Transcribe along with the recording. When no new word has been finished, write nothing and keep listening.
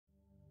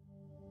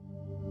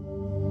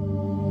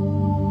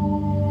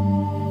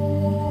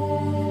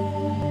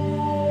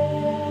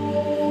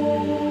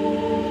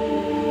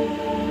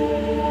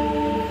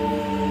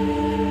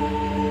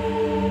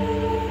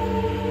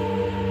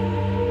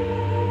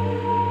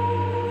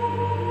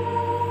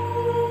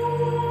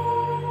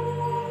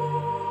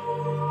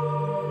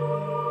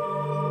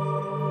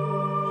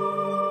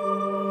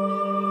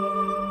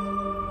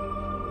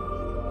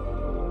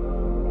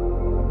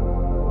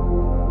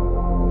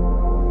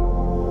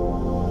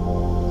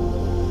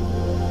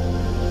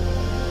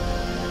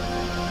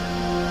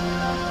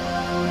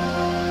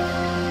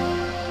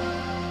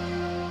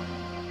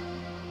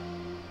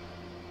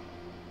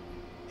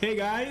Hey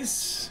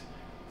guys,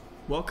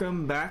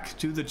 welcome back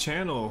to the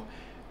channel.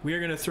 We are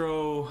going to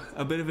throw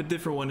a bit of a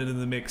different one into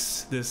the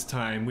mix this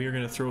time. We are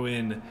going to throw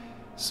in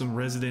some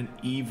Resident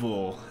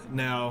Evil.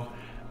 Now,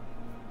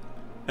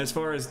 as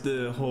far as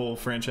the whole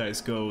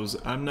franchise goes,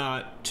 I'm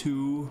not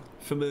too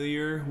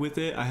familiar with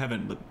it. I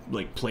haven't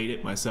like played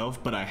it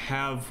myself, but I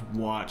have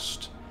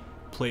watched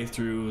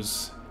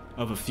playthroughs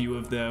of a few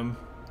of them.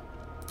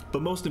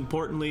 But most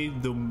importantly,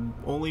 the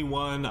only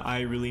one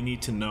I really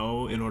need to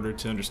know in order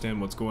to understand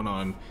what's going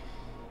on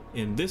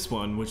in this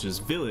one, which is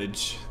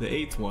Village, the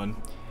 8th one,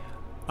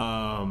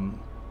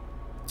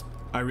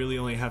 I really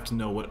only have to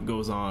know what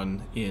goes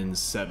on in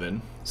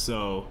 7.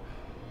 So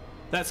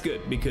that's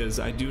good, because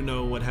I do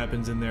know what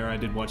happens in there. I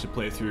did watch a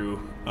playthrough.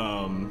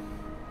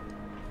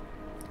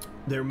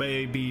 There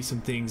may be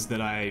some things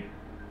that I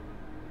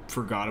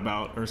forgot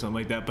about or something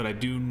like that, but I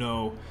do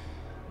know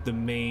the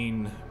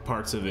main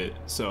parts of it.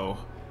 So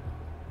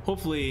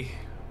hopefully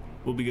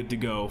we'll be good to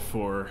go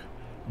for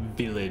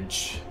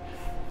Village.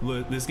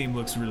 This game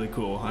looks really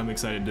cool. I'm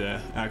excited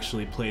to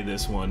actually play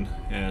this one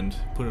and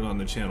put it on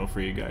the channel for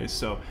you guys.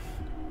 So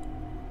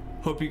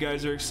hope you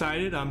guys are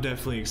excited. I'm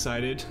definitely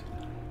excited.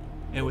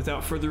 And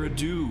without further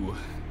ado,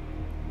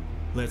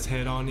 let's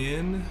head on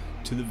in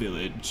to the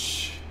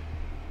Village.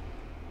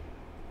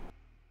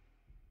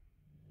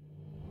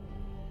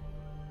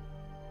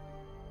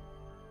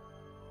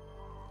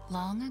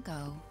 Long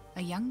ago,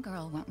 a young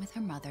girl went with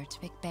her mother to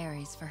pick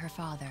berries for her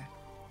father,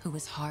 who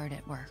was hard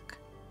at work.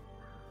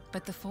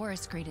 But the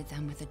forest greeted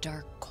them with a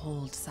dark,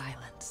 cold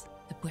silence,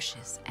 the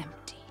bushes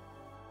empty.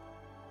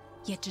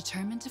 Yet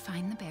determined to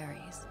find the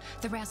berries,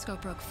 the rascal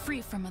broke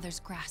free from Mother's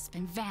grasp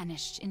and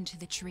vanished into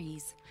the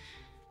trees.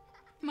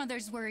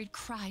 Mother's worried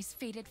cries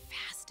faded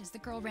fast as the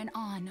girl ran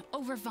on,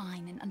 over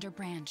vine and under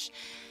branch,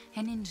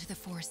 and into the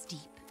forest deep.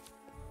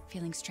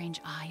 Feeling strange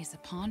eyes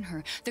upon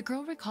her, the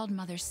girl recalled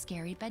Mother's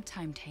scary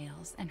bedtime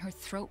tales, and her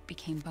throat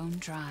became bone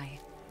dry.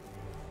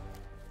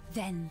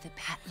 Then the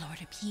Bat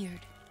Lord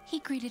appeared. He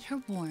greeted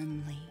her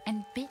warmly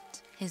and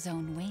bit his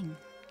own wing.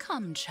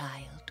 "Come,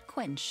 child,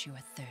 quench your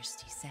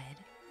thirst," he said.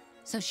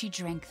 So she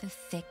drank the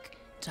thick,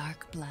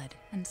 dark blood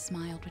and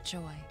smiled with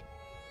joy.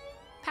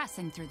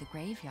 Passing through the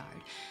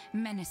graveyard,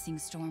 menacing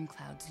storm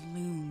clouds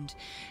loomed,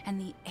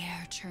 and the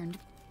air turned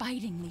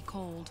bitingly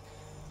cold.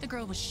 The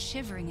girl was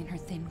shivering in her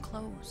thin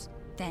clothes.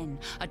 Then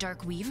a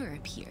dark weaver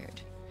appeared,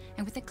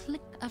 and with a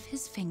click of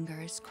his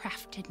fingers,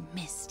 crafted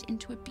mist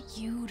into a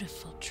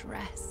beautiful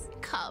dress.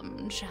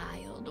 "Come,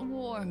 child,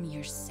 warm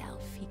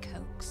yourself," he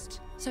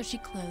coaxed. So she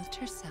clothed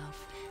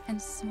herself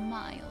and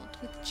smiled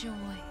with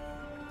joy.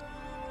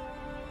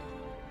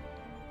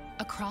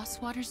 Across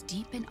waters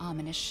deep and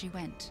ominous she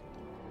went,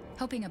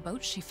 hoping a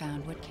boat she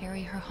found would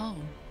carry her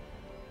home.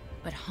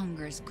 But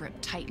hunger's grip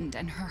tightened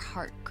and her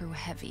heart grew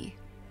heavy.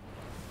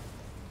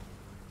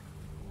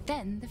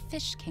 Then the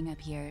Fish King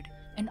appeared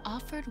and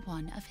offered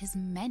one of his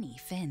many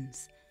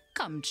fins.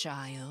 "Come,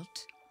 child,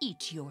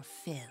 eat your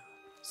fill."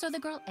 So the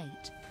girl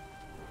ate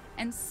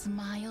and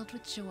smiled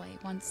with joy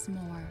once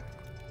more.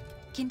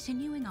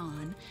 Continuing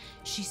on,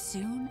 she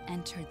soon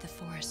entered the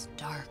forest's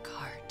dark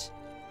heart.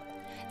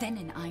 Then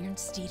an iron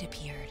steed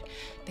appeared,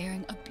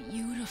 bearing a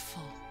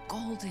beautiful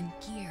golden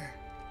gear.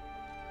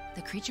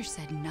 The creature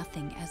said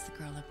nothing as the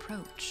girl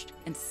approached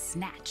and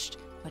snatched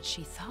what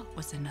she thought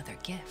was another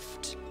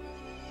gift.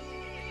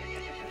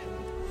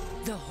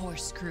 The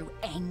horse grew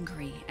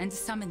angry and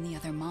summoned the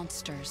other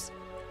monsters.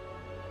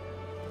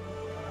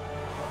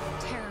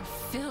 Terror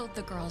filled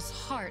the girl's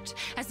heart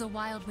as the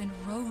wild wind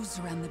rose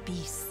around the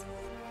beasts.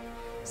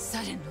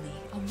 Suddenly,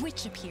 a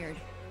witch appeared,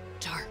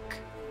 dark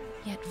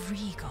yet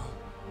regal.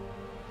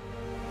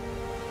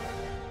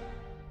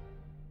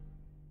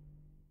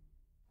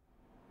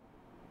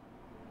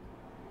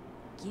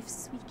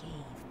 "Gifts we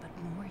gave, but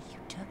more you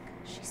took,"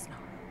 she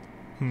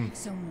snarled.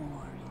 "So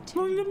more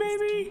into the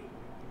baby."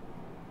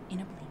 In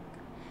a blink,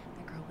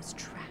 the girl was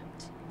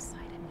trapped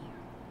inside a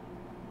mirror.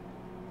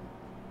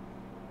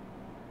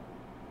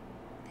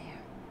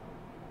 There.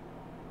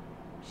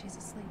 She's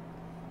asleep.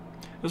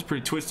 That was a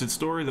pretty twisted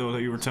story, though,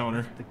 that you were telling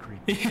her. The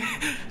creep.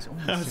 She's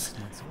only 6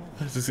 months old.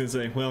 I was just gonna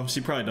say, well,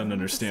 she probably doesn't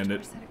understand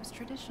it. The store said it was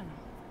traditional.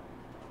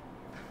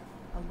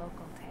 A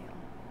local tale.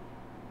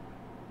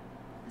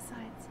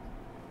 Besides,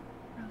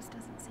 Rose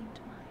doesn't seem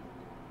to mind.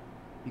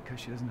 Because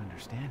she doesn't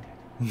understand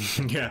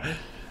it. Yeah.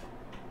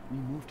 We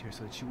moved here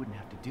so that she wouldn't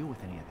have to deal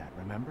with any of that,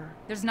 remember?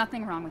 There's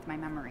nothing wrong with my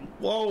memory.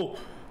 Whoa.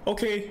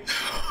 Okay.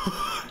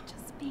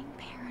 Just being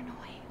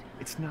paranoid.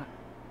 It's not...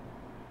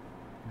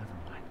 Never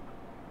mind.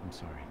 I'm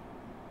sorry.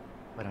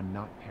 But I'm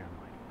not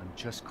paranoid. I'm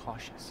just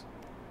cautious.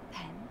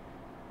 Then,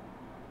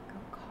 go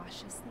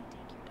cautiously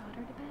take your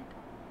daughter to bed.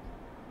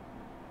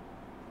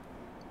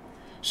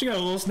 She got a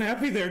little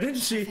snappy there,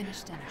 didn't she?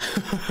 Finish dinner.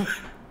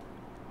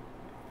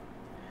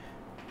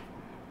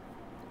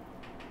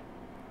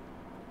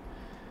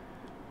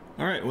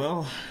 All right,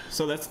 well,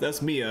 so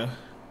that's Mia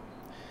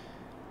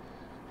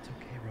It's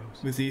okay,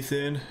 Rose. with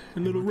Ethan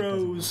and little Mother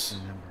doesn't want Rose. to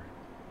remember.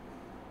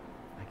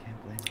 I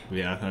can't blame her.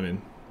 Yeah, I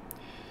mean,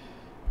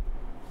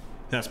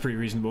 that's pretty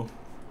reasonable.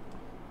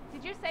 Did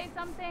Did you say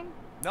something?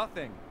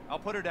 Nothing. I'll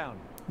put her down.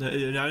 I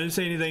didn't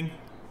say anything.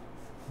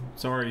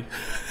 Sorry.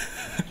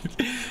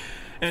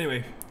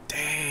 Anyway,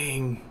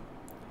 dang.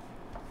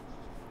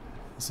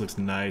 This looks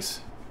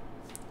nice.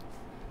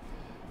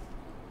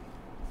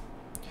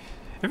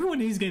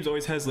 Everyone in these games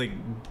always has like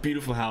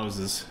beautiful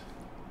houses.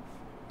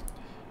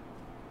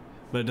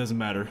 But it doesn't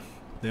matter.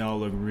 They all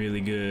look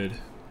really good.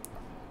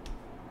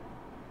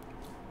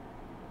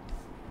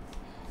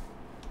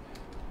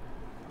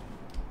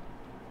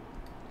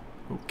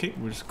 Okay,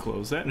 we'll just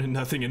close that.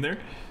 Nothing in there.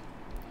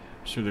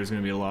 I'm sure there's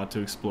going to be a lot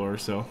to explore,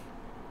 so.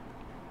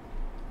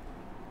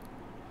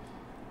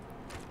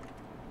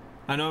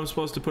 I know I'm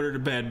supposed to put her to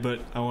bed,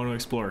 but I want to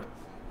explore.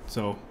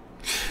 So.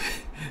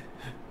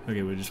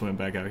 Okay, we just went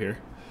back out here.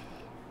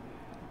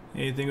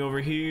 Anything over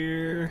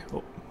here?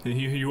 Oh,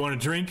 you want a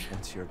drink?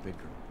 Once you're a big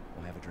girl,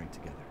 we'll have a drink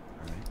together,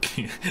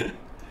 alright?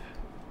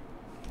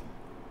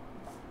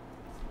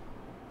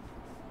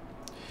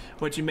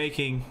 What you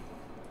making?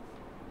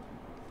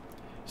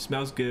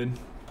 Smells good.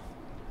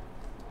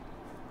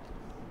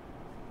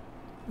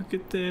 Look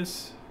at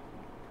this.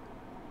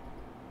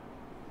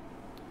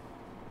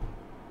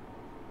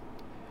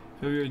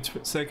 February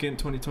 2nd,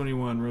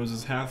 2021,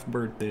 Rose's half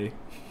birthday.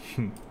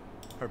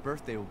 Her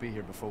birthday will be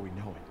here before we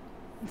know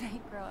it.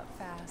 They grow up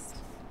fast.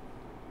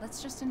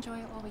 Let's just enjoy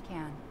it while we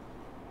can.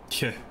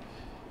 Yeah.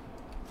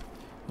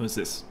 What's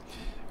this?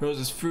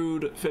 Rose's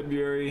food,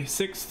 February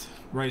 6th,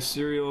 rice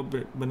cereal,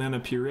 banana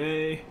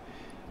puree.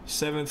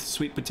 7th,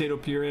 sweet potato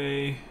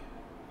puree.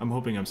 I'm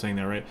hoping I'm saying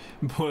that right.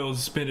 Boiled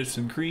spinach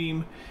and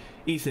cream.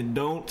 Ethan,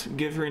 don't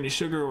give her any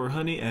sugar or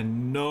honey,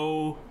 and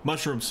no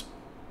mushrooms.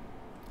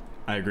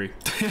 I agree.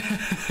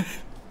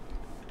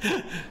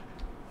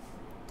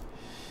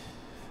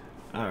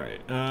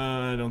 Alright,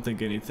 I don't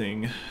think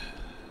anything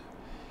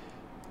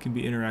can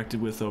be interacted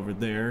with over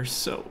there,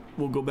 so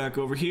we'll go back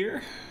over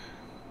here.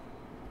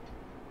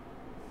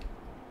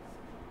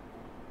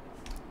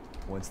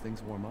 Once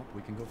things warm up,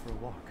 we can go for a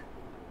walk.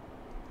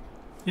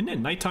 Isn't it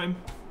nighttime?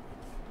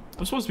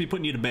 I'm supposed to be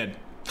putting you to bed.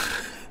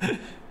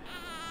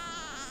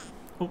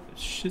 Oh,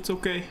 shit's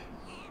okay.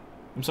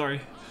 I'm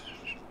sorry.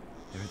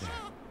 There.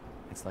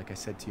 It's like I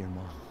said to your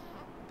mom.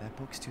 That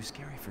book's too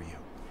scary for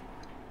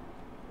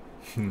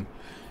you.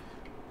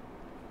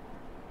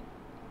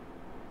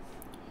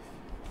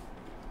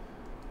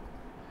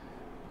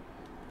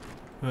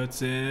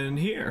 What's in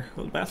here?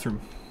 Oh, the bathroom.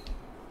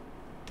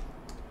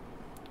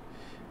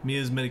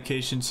 Mia's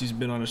medication. She's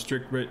been on a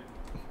strict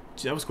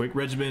that was quick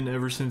regimen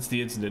ever since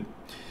the incident.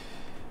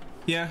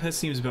 Yeah, that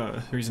seems about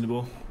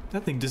reasonable.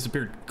 That thing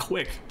disappeared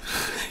quick.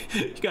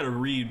 You gotta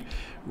read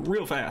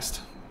real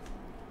fast.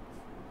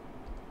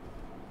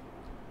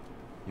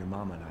 Your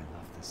mama and I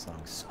love this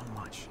song so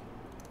much.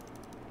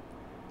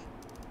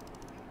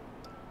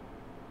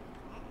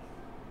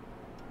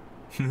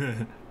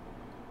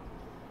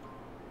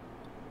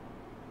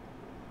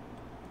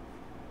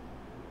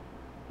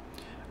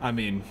 I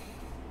mean,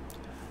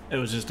 it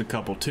was just a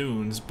couple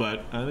tunes,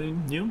 but I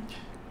mean, you know.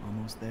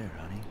 Almost there,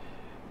 honey.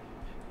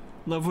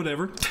 Love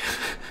whatever.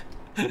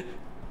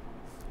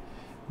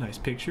 Nice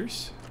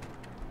pictures.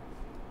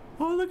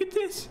 Oh, look at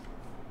this.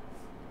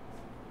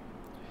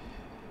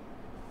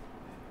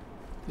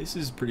 This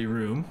is a pretty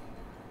room.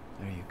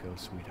 There you go,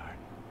 sweetheart.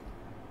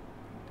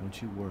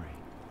 Don't you worry.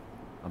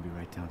 I'll be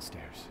right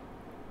downstairs.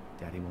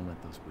 Daddy won't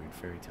let those weird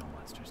fairy tale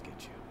monsters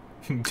get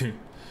you.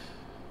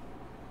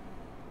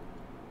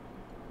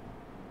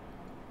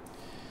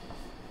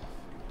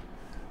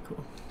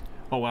 Cool.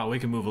 Oh wow, we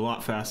can move a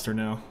lot faster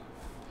now.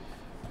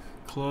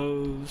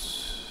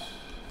 Close.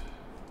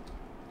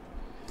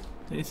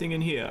 Anything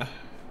in here?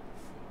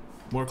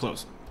 More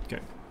clothes. Okay.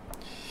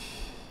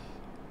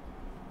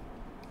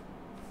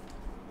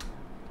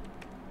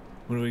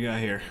 What do we got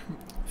here?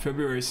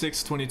 February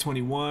 6th,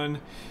 2021.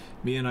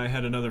 Me and I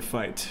had another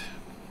fight.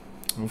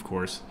 Of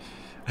course.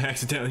 I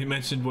accidentally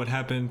mentioned what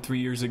happened 3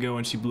 years ago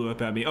and she blew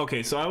up at me.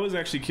 Okay, so I was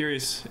actually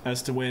curious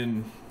as to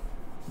when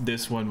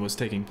this one was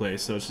taking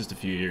place, so it's just a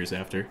few years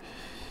after.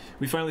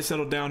 We finally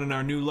settled down in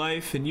our new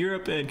life in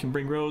Europe and can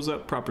bring Rose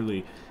up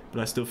properly,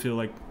 but I still feel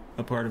like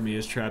a part of me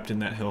is trapped in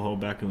that hellhole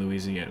back in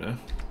Louisiana.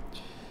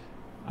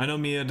 I know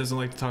Mia doesn't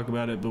like to talk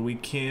about it,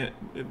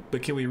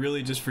 but can we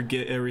really just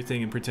forget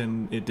everything and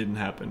pretend it didn't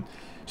happen?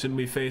 Shouldn't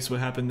we face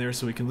what happened there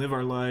so we can live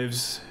our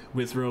lives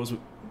with Rose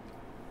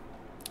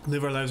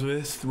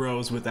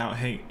without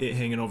it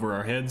hanging over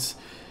our heads?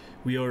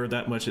 We owe her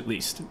that much at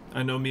least.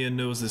 I know Mia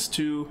knows this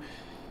too.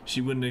 She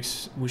wouldn't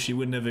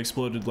have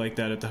exploded like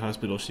that at the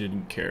hospital. She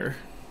didn't care.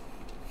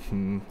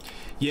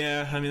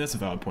 Yeah, I mean that's a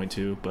valid point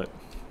too, but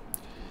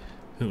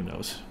who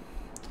knows?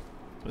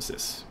 What's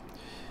this?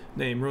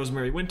 Name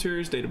Rosemary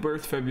Winters. Date of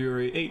birth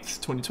February 8th,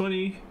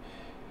 2020.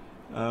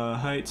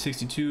 Height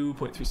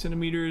 62.3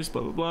 centimeters.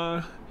 Blah blah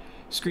blah.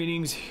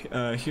 Screenings,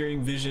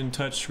 hearing, vision,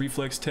 touch,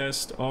 reflex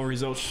test. All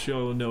results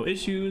show no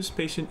issues.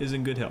 Patient is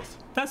in good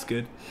health. That's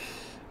good.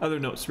 Other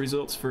notes: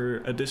 results for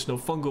additional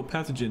fungal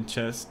pathogen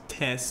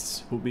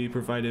tests will be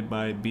provided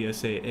by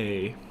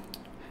BSAA,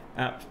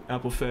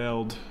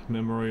 Appelfeld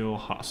Memorial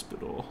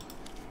Hospital.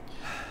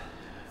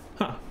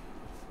 Huh.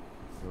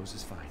 Rose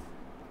is fine.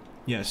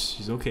 Yes,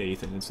 she's okay,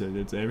 Ethan. It's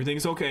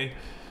everything's okay.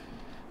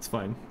 It's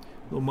fine.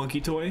 Little monkey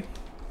toy.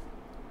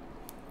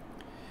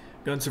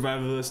 Gun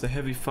survivalist, the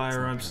heavy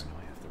firearms.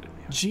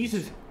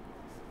 Jesus.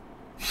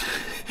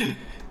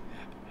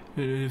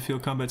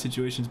 Field combat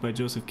situations by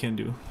Joseph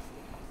Kendu.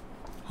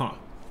 Huh.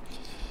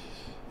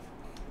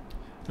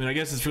 I mean, I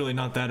guess it's really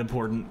not that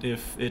important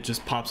if it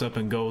just pops up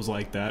and goes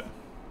like that.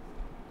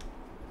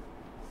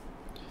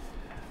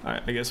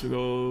 Alright, I guess we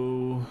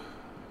go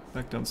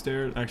back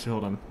downstairs. Actually,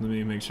 hold on. Let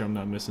me make sure I'm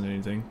not missing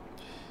anything.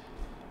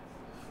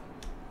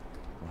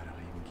 Why do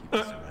I even keep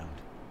this around?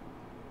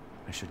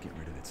 I should get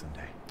rid of it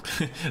someday.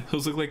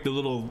 Those look like the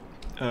little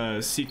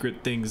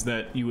secret things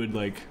that you would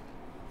like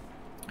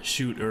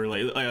shoot, or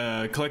like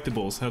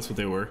collectibles. That's what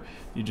they were.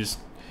 You just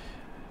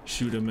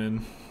shoot them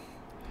in.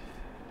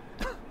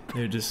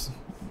 They're just,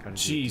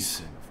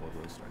 jeez.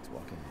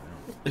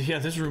 Yeah,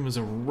 this room is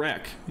a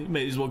wreck. You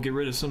may as well get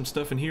rid of some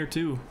stuff in here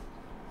too.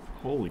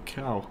 Holy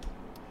cow.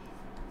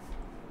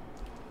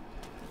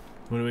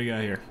 What do we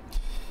got here?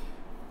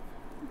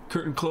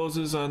 Curtain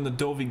closes on the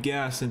Dovey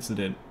gas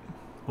incident.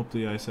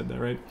 Hopefully I said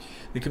that right.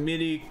 The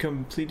committee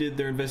completed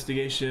their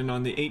investigation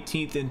on the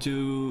 18th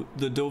into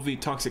the Dovey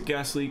toxic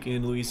gas leak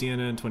in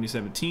Louisiana in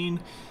 2017.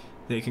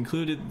 They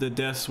concluded the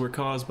deaths were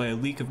caused by a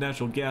leak of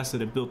natural gas that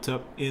had built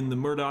up in the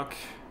mud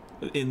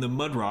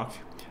rock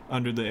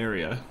under the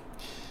area.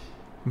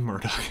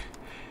 Murdoch.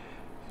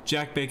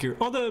 Jack Baker.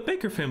 Oh, the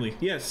Baker family.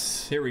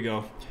 Yes, here we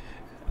go.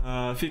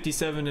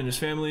 57 and his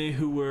family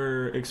who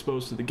were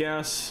exposed to the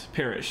gas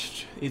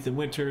perished. Ethan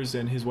Winters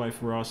and his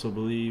wife were also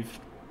believed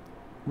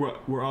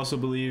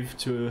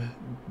to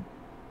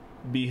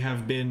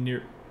have been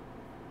near.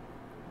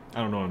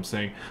 I don't know what I'm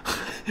saying.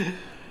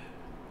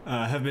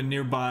 Have been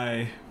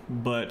nearby,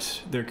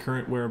 but their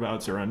current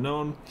whereabouts are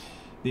unknown.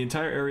 The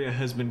entire area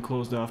has been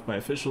closed off by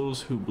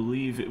officials who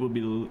believe it will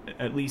be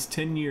at least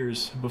 10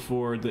 years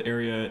before the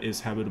area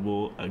is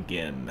habitable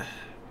again.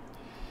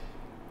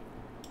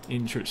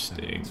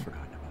 Interesting. I've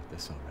forgotten about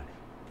this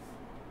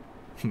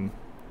already.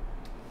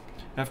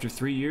 After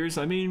 3 years,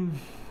 I mean,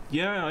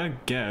 yeah, I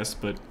guess,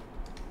 but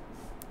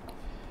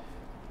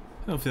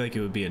I don't feel like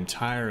it would be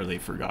entirely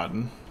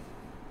forgotten.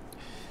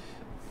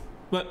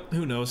 But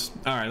who knows?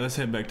 Alright, let's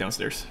head back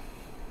downstairs.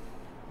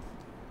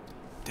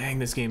 Dang,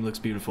 this game looks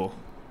beautiful.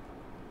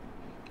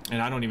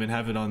 And I don't even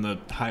have it on the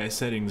highest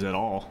settings at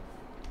all.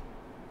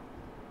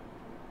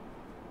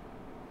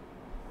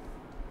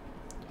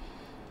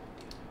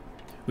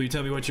 Will you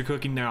tell me what you're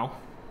cooking now?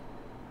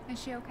 Is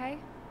she okay?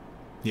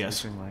 Yes.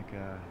 Something like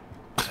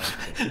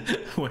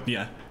What?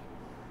 Yeah.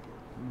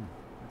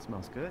 that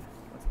smells good.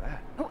 What's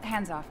that? Oh,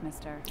 hands off,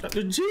 mister.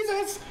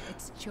 Jesus!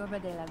 It's churba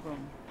de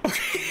lagoon.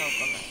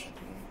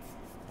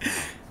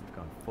 You've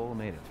gone full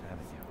native,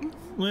 haven't you?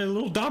 Well, a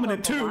little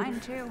dominant too. Wine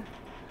too.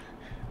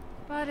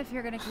 But if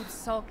you're gonna keep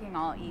sulking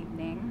all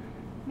evening,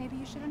 maybe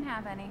you shouldn't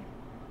have any.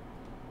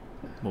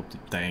 Well,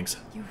 thanks.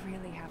 You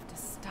really have to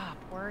stop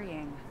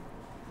worrying.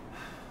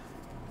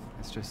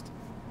 It's just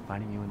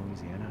finding you in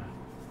Louisiana,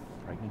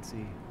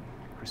 pregnancy,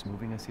 Chris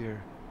moving us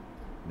here,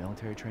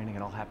 military training.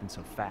 It all happened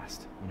so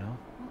fast, you know?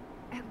 Well,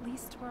 at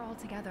least we're all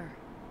together.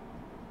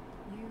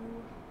 You,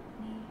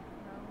 me,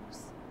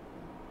 Rose.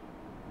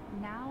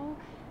 Now,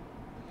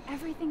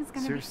 everything's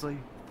gonna Seriously?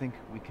 Think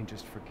we can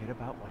just forget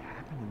about what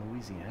happened in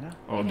Louisiana?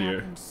 Oh it dear.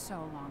 happened so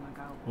long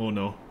ago. Oh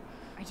no.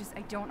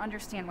 I don't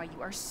understand why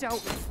you are so...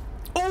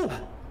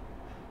 Oh!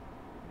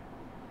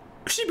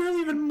 She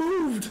barely even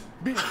moved!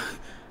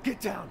 Get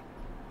down!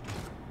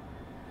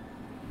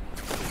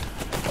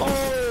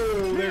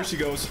 Oh, there she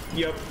goes.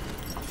 Yep.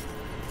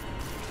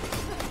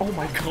 Oh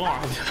my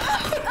god.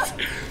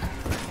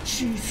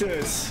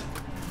 Jesus.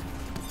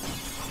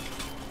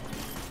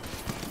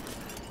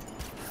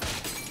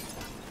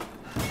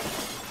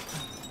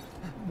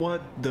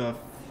 What the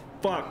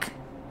fuck?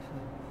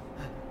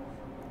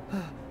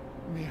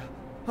 Mia.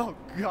 Oh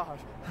god.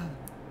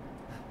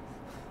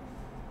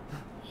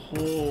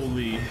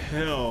 Holy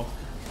hell.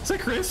 Is that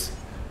Chris?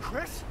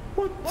 Chris?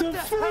 What the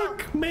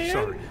fuck, hell? man?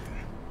 Sorry.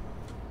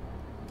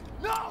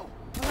 No!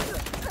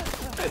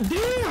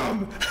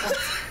 Damn!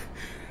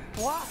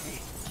 Why?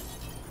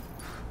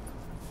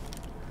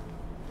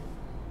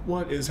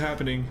 What is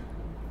happening?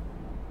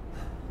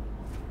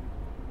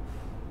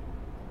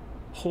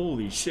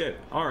 Holy shit.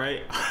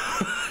 Alright.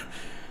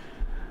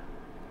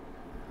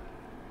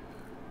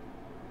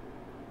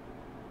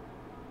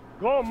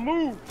 Go on,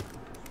 move!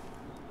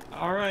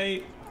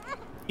 Alright.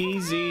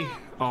 Easy.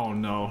 Oh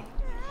no.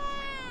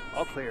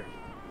 All clear.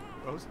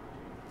 Rose?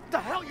 What the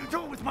hell are you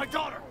doing with my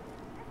daughter?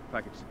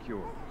 Package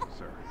secure,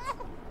 sir.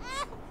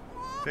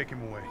 Take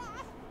him away.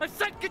 I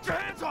said get your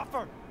hands off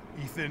her!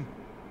 Ethan,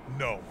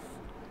 no.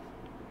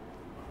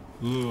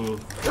 Ooh.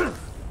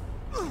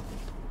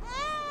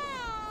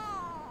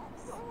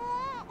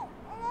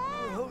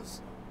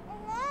 Rose?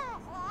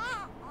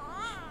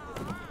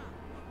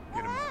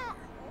 Get him.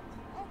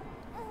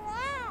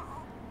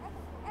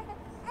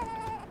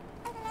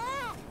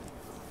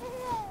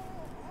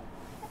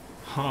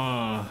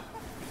 Huh.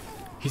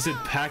 He said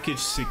package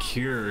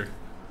secure.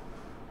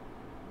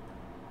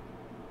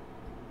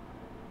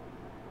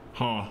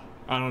 Huh.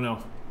 I don't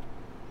know.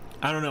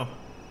 I don't know.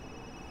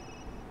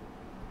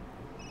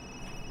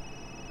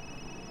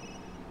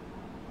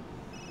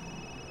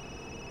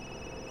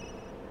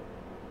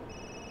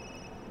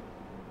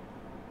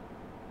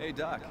 Hey,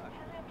 Doc. Hello,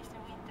 Mr.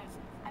 Winters.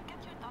 I've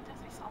got your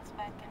daughter's results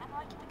back, and I'd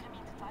like you to come in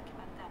to talk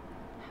about them.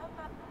 How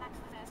about next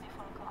Thursday,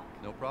 4 o'clock?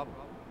 No problem.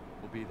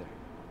 We'll be there.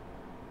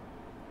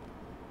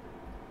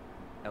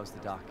 That was the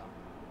doc.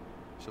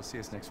 She'll see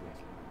us next week.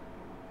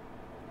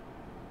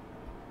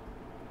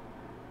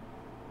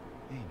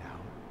 Hey, now.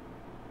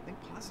 Think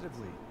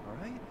positively, all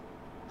right?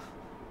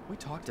 We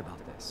talked about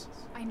this.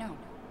 I know.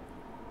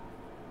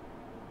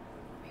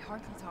 We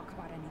hardly talk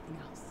about anything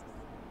else.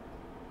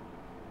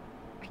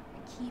 I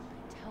keep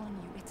telling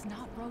you, it's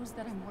not Rose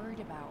that I'm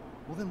worried about.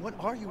 Well, then what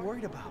are you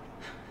worried about?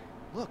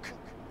 Look,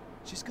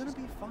 she's gonna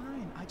be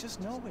fine. I just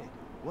know it.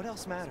 What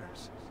else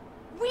matters?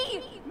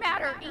 We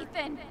matter,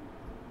 Ethan!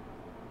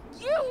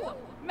 You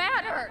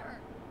matter!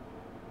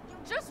 You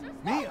just...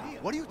 Mia,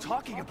 what are you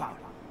talking about?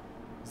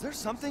 Is there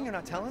something you're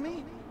not telling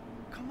me?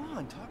 Come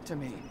on, talk to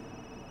me.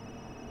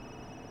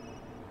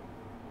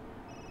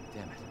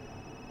 Damn it.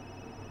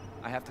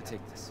 I have to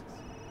take this.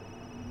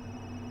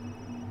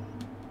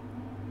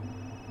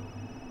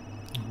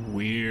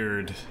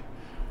 Weird.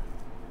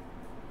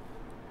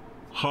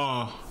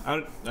 Huh.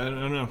 I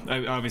don't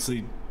know.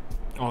 Obviously,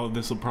 all of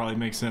this will probably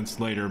make sense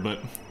later, but...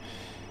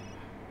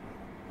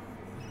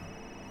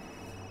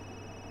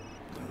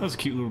 That was a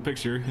cute little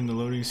picture in the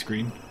loading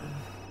screen.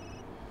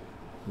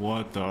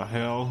 What the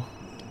hell?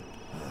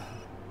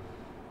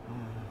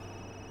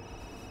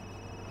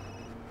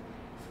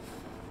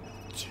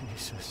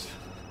 Jesus.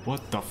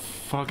 What the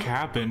fuck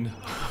happened?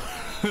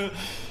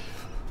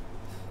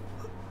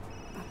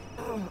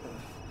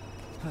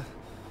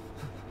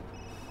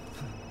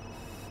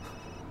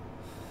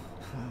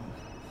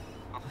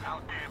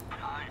 About damn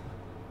time.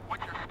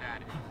 What's your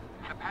status?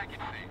 Is the package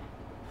safe?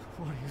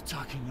 What are you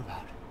talking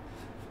about?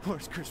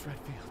 Where's Chris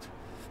Redfield?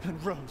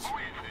 And Rose? Who is this?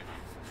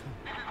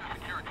 This is a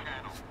secure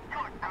channel.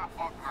 You're not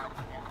authorized.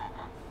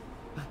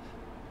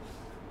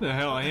 The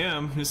hell I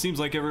am. It seems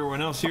like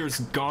everyone else here is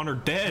gone or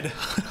dead.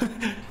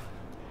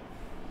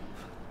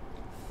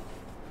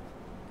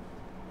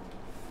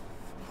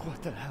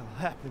 What the hell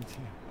happened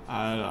here?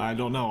 I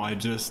don't know. I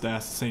just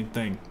asked the same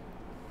thing.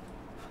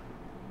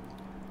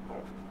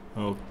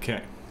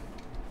 Okay.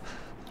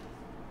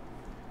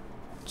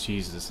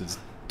 Jesus, it's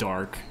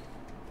dark.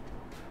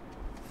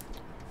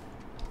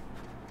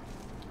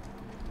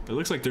 It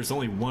looks like there's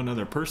only one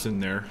other person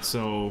there,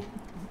 so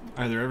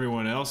either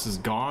everyone else is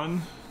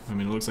gone. I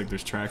mean, it looks like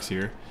there's tracks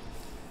here.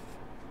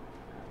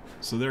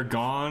 So they're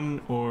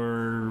gone,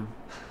 or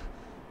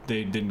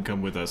they didn't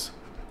come with us.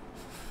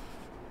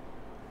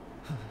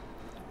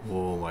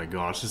 Oh my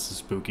gosh, this is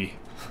spooky.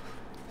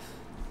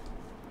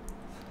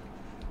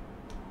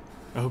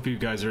 I hope you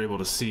guys are able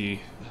to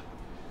see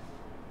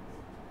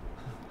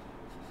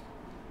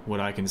what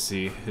I can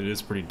see. It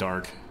is pretty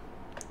dark.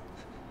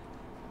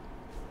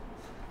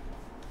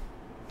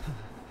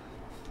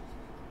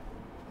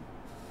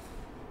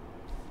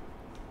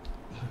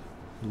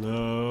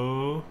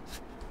 Hello?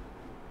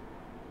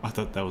 I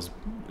thought that was...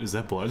 Is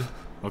that blood?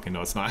 Okay,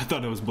 no, it's not. I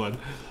thought it was blood.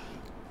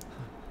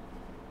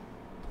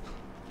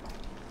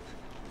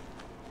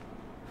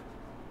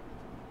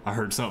 I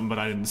heard something, but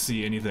I didn't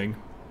see anything.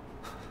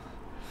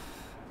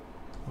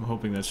 I'm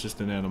hoping that's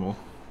just an animal.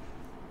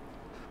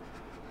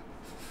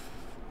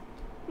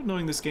 But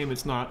knowing this game,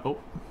 it's not. Oh.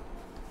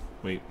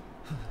 Wait.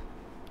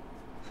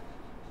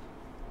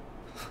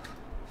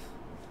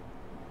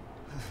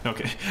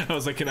 Okay. I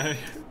was like, can I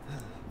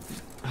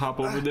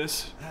hop over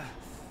this?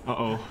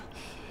 Uh-oh.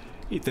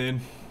 Ethan.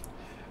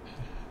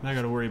 Now I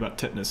gotta worry about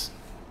tetanus.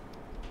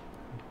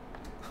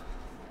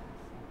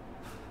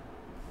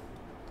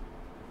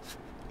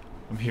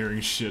 I'm hearing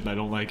shit and I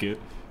don't like it.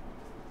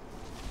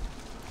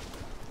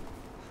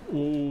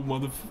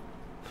 Oh,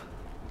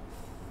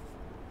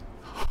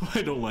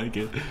 I don't like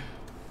it.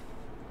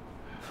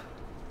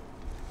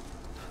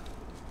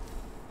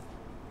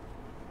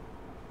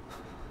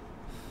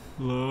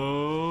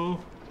 Hello?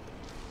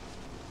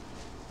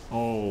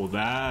 Oh,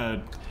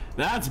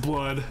 that's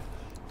blood.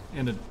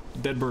 And a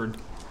dead bird.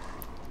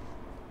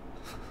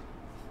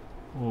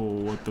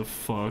 Oh, what the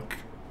fuck?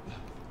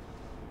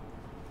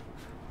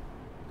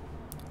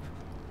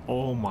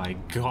 Oh my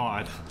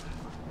god.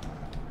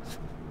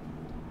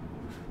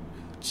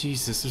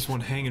 Jesus, there's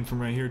one hanging from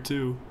right here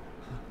too.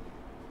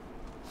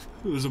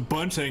 There's a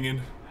bunch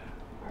hanging.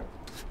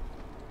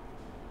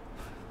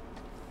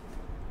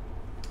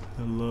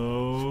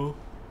 Hello?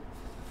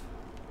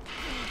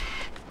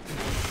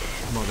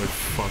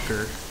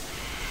 Motherfucker.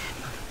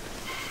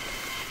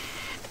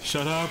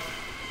 Shut up.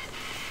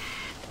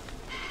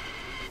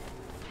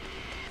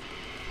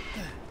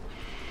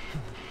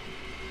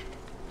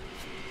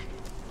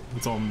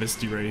 It's all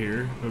misty right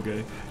here.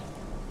 Okay.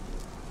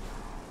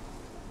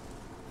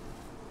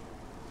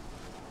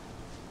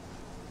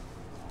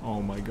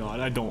 Oh my god,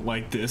 I don't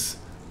like this.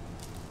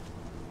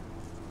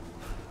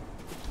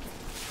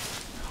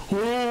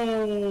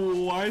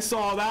 Oh, I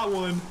saw that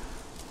one.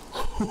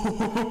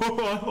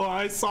 Oh,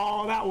 I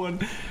saw that one.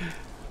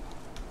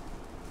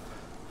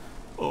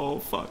 Oh,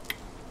 fuck.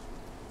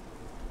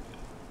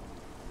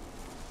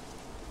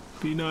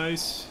 Be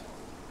nice.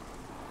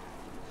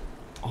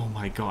 Oh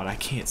my god, I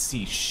can't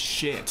see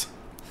shit.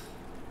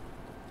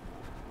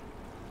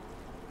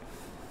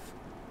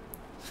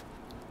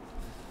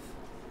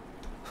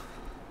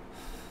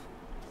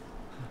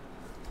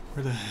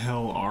 Where the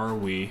hell are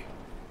we?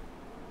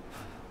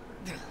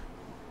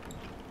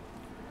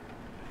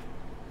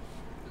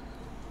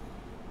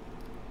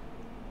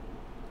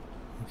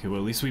 Okay, well,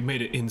 at least we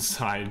made it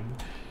inside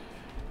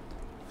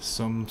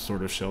some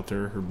sort of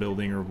shelter or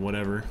building or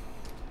whatever.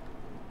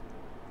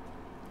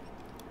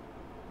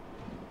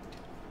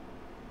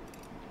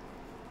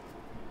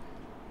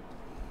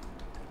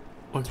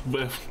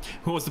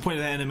 What's the point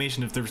of that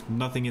animation if there's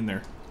nothing in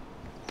there?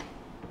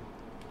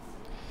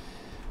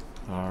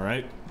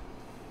 Alright.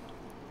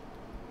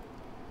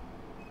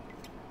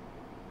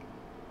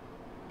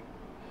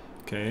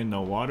 Okay,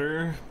 no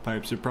water.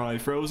 Pipes are probably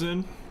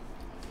frozen.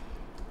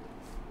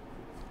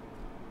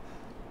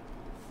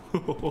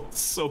 It's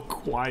so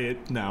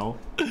quiet now.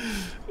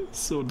 It's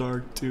so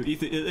dark too.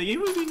 Ethan, it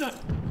would be not.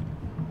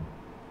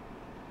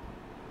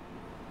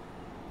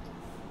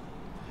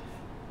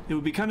 It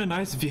would be kind of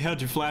nice if you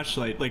had your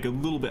flashlight like a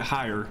little bit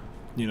higher,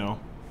 you know.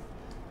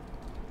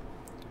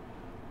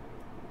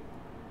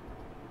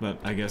 But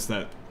I guess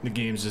that the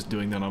game's just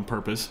doing that on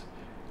purpose.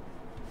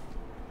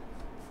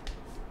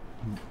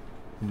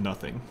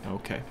 Nothing.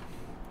 Okay.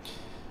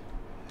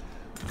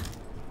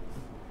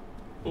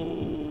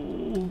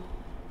 Oh.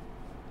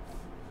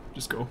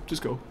 Just go.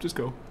 Just go. Just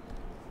go.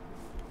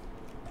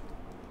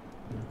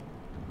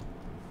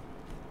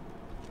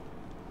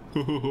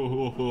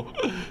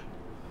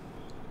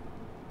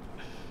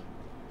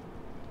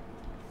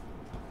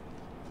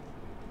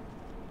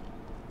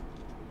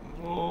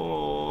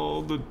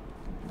 Oh, the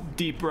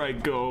deeper I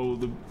go,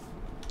 the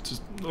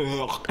just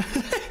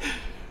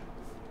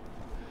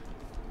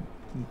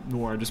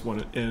more I just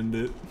want to end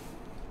it.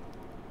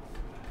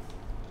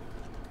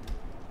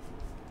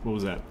 What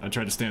was that? I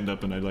tried to stand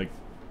up and I like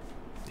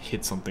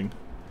hit something.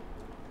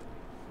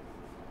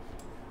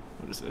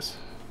 What is this?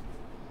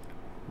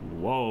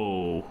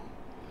 Whoa.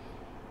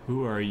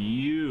 Who are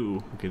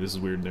you? Okay, this is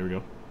weird. There we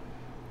go.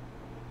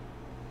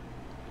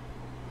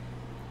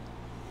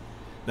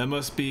 That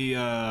must be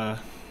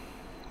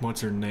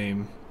what's her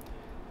name?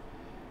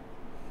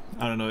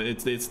 I don't know.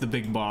 It's the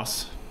big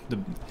boss.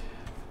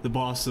 The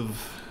boss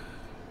of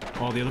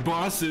all the other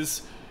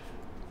bosses.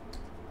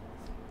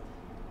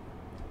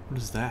 What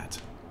is that?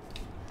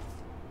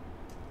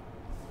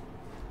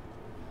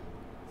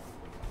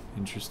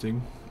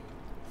 Interesting.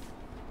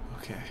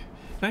 Okay.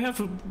 Can I have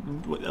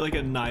like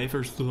a knife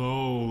or so?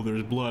 Oh,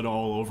 there's blood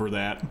all over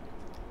that.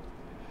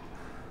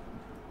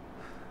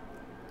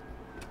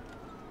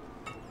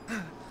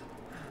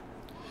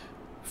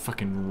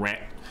 Fucking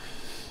rat.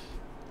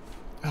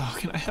 Oh,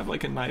 can I have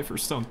like a knife or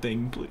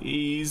something,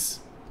 please?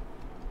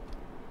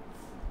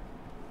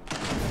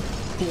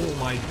 Oh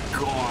my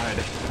god.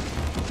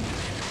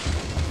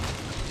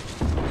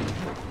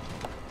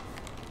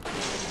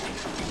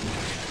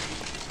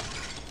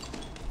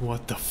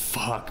 What the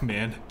fuck,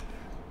 man?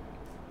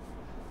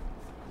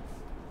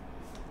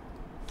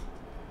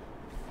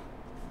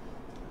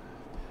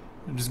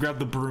 Just grab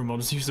the broom. I'll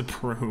just use the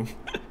broom.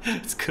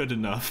 It's good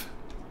enough.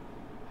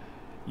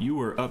 You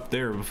were up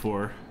there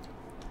before.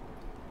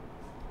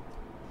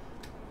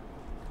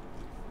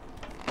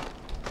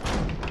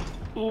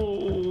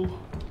 Oh.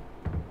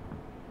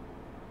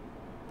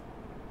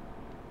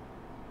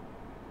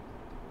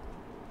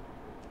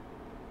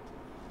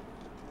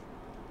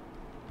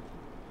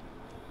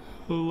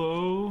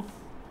 Hello?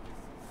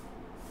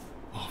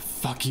 Oh,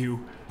 fuck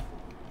you.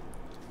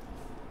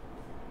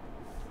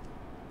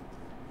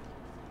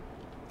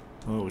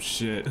 Oh,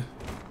 shit.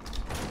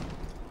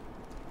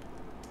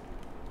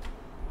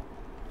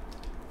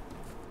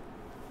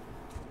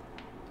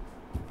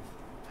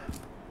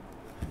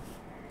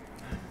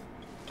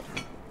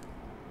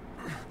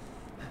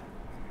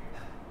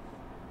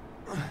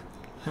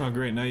 Oh,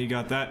 great. Now you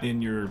got that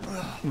in your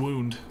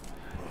wound.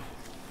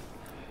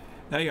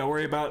 Now you gotta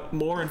worry about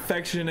more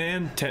infection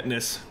and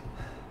tetanus.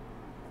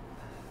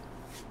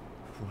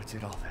 What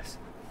did all this?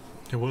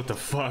 Hey, what the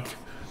fuck?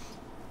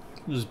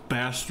 Just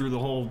bashed through the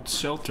whole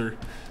shelter.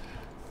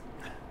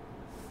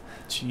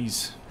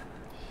 Jeez.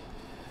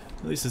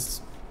 At least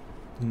it's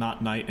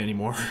not night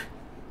anymore.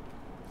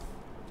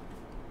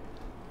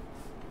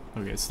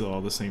 Okay, it's still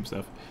all the same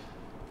stuff.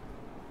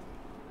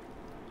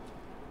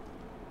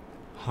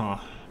 Huh.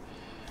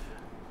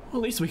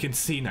 Well, at least we can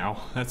see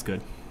now. That's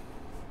good.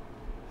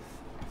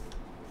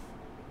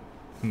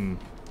 Hmm.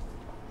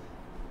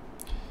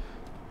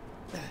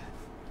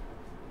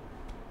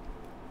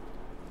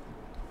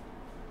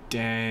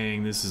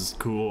 Dang, this is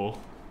cool.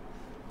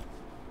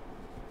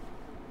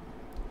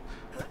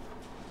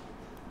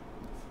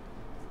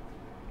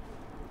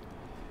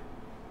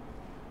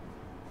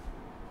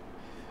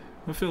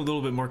 I feel a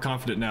little bit more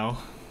confident now.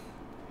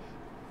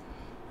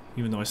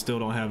 Even though I still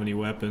don't have any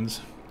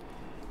weapons.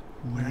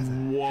 Where the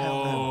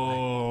hell am I?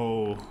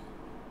 Whoa.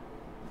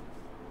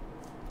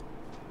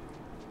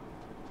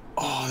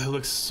 Oh, that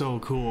looks so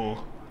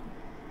cool.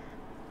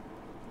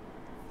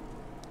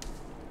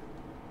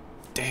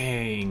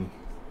 Dang.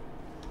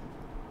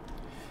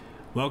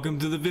 Welcome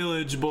to the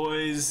village,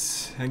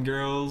 boys and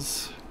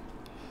girls.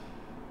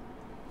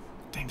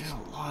 Dang, there's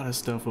a lot of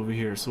stuff over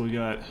here. So we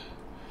got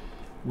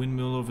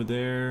windmill over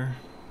there.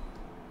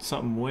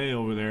 Something way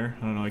over there.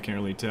 I don't know, I can't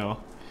really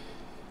tell.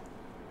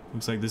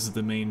 Looks like this is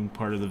the main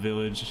part of the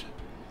village.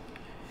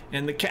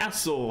 And the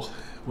castle,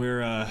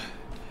 where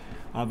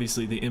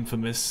obviously the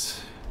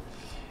infamous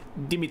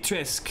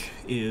Dimitrescu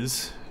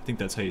is. I think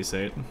that's how you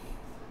say it.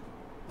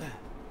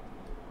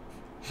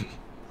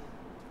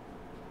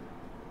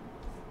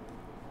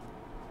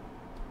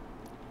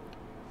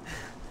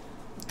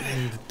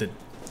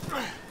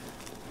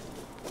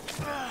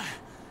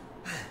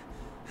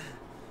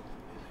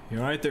 You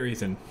alright there,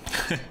 Ethan?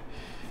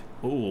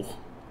 Oh,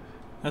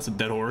 that's a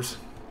dead horse.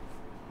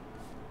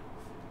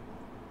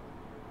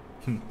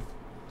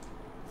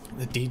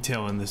 The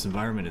detail in this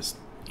environment is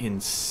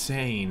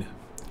insane.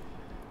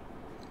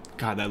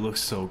 God, that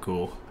looks so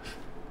cool.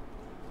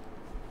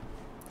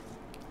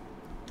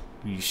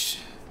 Yeesh.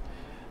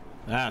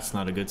 That's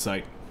not a good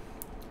sight.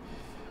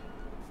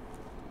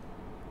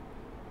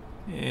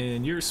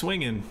 And you're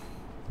swinging.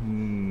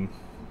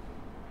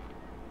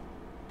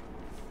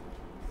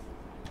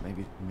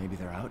 Maybe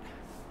they're out.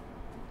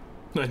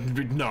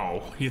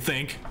 No, you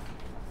think?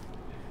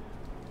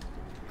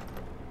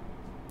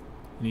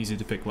 An easy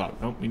to pick lock.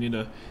 Oh, we need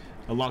a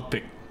lock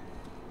pick.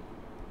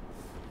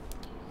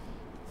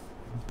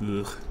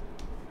 Ugh.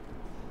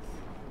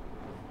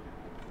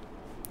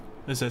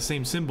 That's that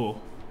same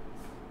symbol.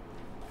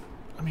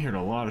 I'm hearing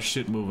a lot of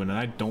shit moving and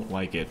I don't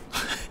like it.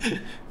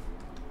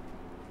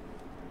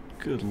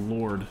 Good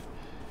lord.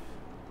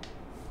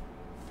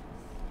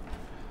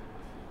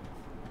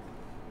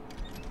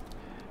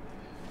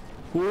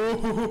 Whoa,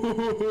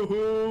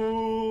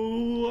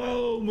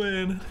 oh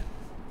man.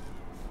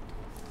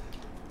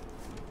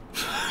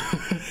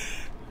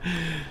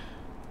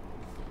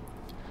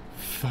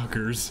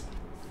 Fuckers.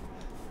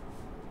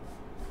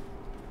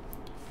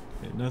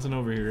 Okay, nothing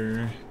over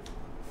here.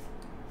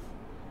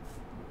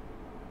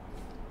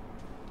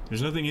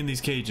 There's nothing in these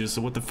cages,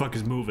 so what the fuck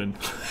is moving?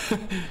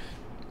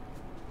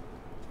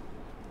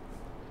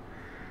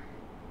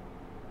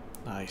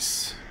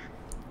 Nice.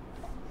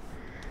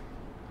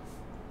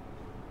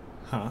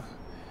 Huh.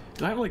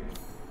 Do I have like...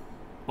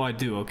 Oh, I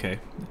do, okay.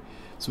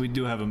 So we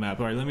do have a map.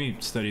 Alright, let me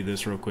study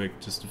this real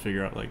quick just to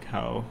figure out like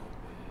how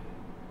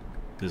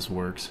this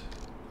works.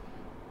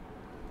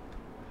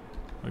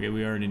 Okay,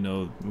 we already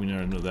know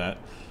that.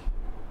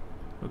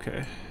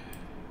 Okay.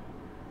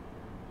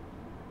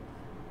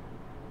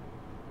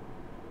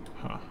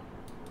 Huh.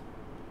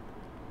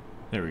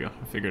 There we go.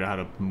 I figured out how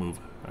to move.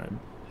 Alright.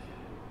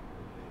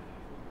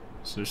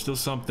 So there's still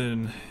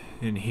something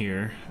in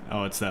here.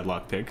 Oh, it's that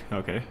lockpick.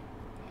 Okay.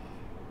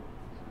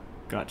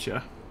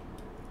 Gotcha.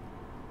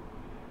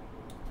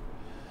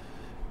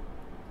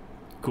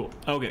 Cool.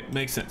 Okay,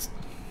 makes sense.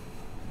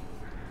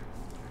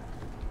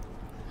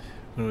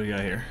 What do we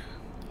got here?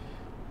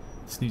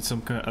 Just need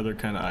some other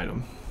kind of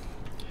item.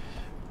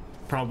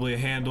 Probably a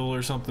handle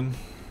or something.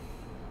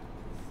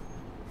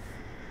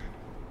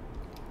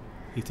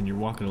 Ethan, you're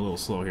walking a little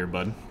slow here,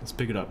 bud. Let's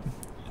pick it up.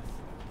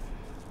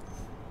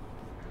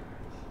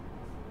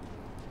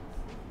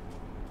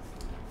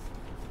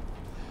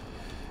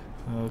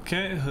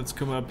 Okay, let's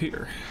come up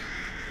here.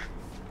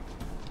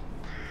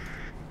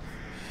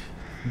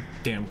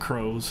 Damn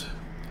crows.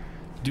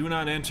 Do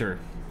not enter.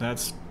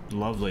 That's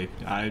lovely.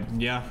 I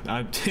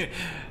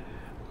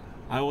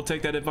will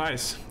take that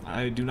advice.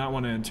 I do not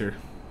want to enter.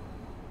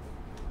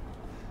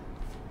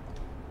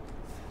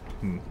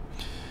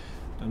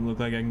 Doesn't look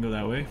like I can go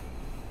that way.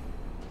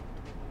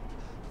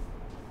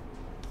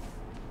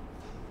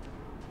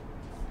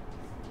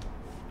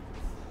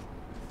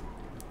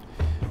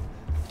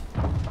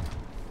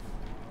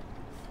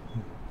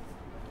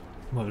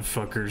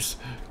 Motherfuckers.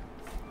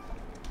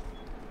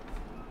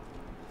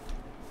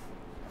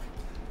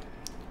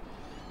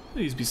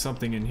 Please be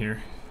something in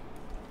here.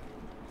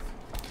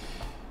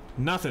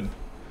 Nothing.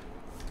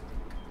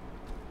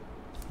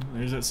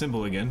 There's that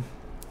symbol again.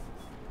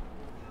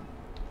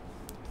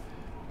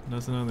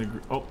 Nothing on the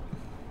oh.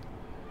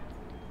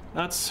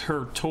 That's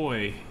her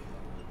toy.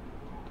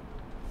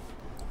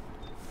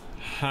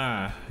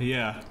 Huh,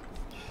 yeah.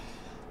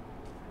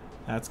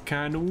 That's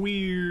kind of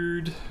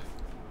weird.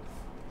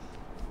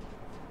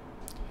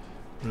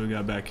 What do we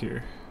got back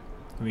here?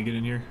 Can we get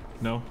in here?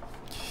 No?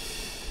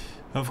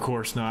 Of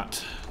course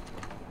not.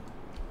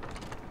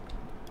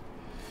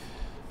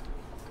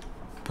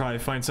 Probably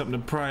find something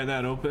to pry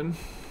that open.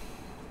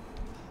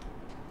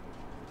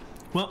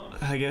 Well,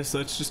 I guess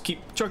let's just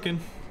keep trucking.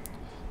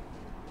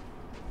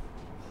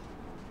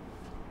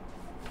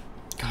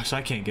 Gosh,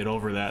 I can't get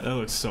over that. That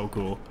looks so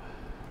cool.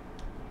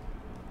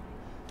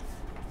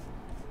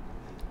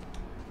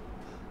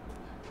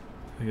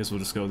 I guess we'll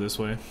just go this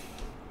way.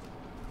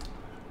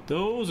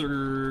 Those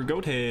are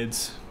goat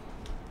heads.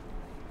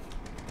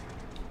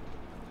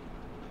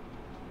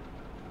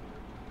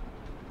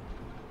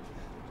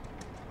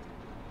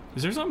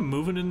 Is there something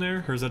moving in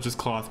there, or is that just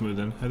cloth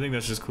moving? I think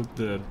that's just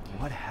the.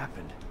 What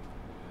happened?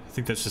 I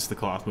think that's just the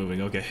cloth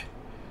moving. Okay.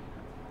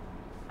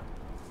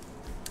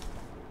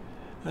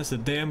 That's a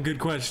damn good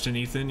question,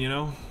 Ethan. You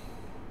know.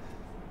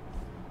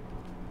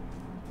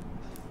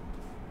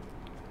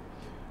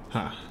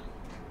 Huh.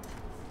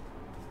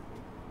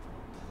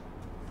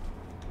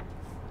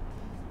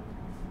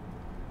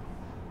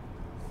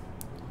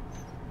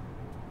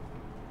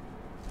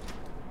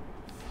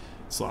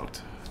 It's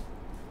locked.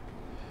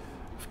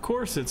 Of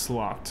course it's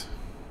locked.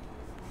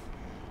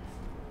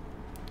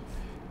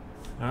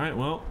 Alright,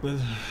 well,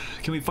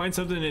 can we find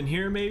something in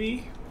here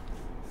maybe?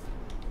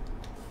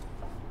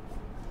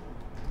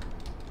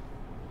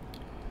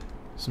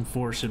 Some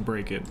force should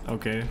break it.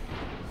 Okay.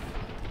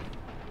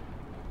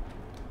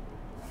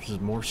 There's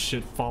more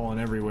shit falling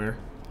everywhere.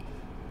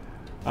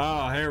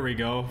 Oh, here we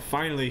go.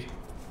 Finally.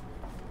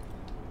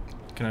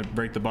 Can I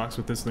break the box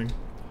with this thing?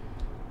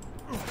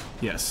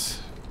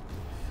 Yes.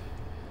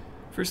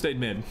 First aid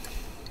mid.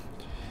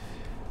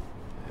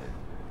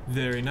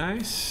 Very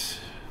nice.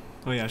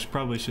 Oh yeah, I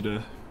probably should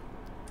have.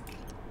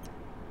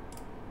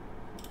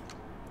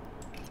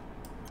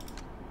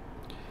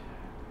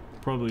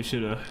 Probably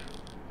should have.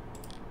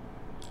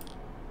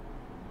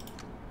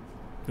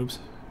 Oops.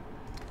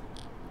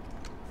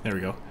 There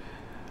we go.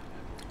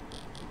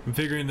 I'm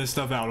figuring this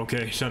stuff out.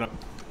 Okay, shut up.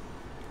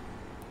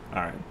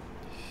 Alright.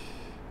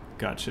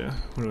 Gotcha.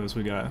 What else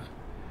we got?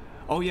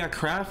 Oh yeah,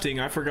 crafting.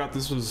 I forgot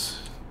this was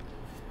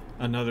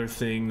another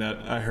thing that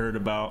I heard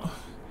about.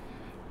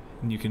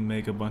 And you can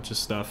make a bunch of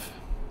stuff.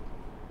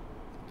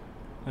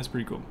 That's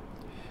pretty cool.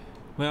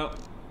 Well,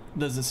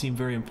 doesn't seem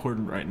very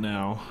important right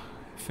now.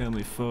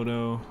 Family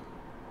photo.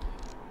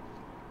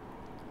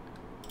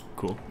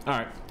 Cool.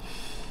 Alright.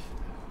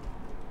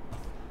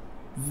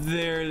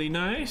 Very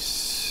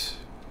nice.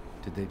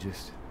 Did they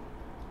just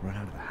run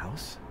out of the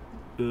house?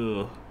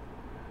 Ugh.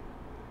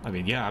 I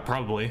mean, yeah,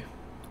 probably.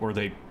 Or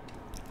they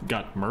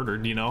got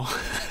murdered, you know?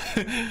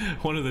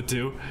 One of the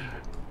two.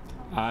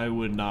 I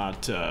would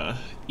not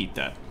eat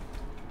that.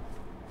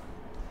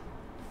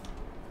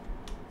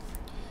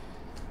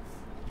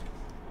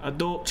 I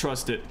don't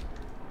trust it.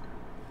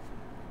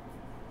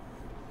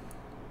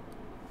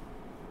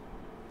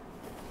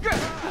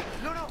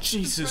 No,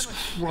 Jesus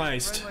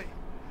Christ. Friendly.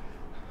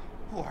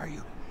 Who are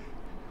you?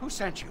 Who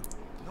sent you?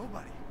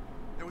 Nobody.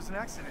 There was an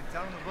accident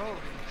down the road.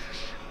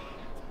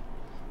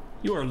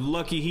 You are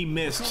lucky he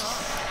missed.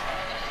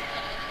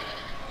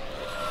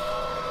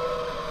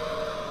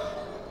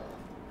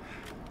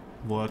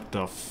 What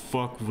the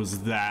fuck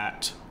was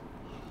that?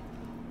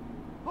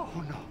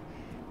 Oh no.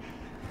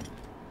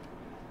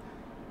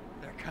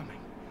 They're coming.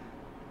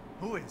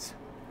 Who is?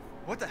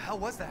 What the hell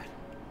was that?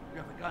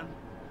 You have a gun?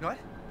 What?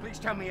 Please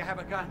tell me you have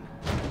a gun.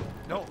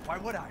 No, why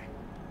would I?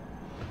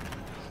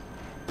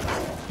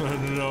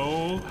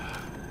 No.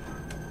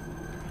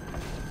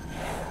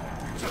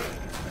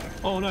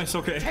 Oh, nice.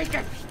 Okay. Take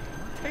it!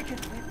 Take it!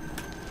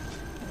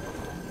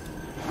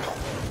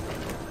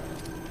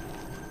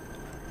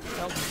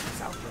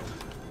 South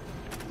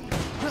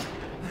Road.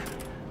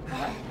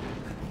 Hey,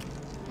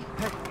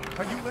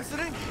 are you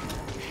listening?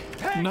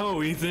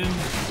 No, Ethan.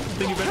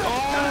 Then you better.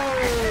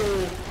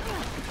 Oh!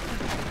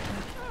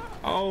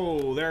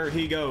 Oh, there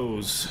he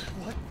goes.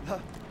 What the?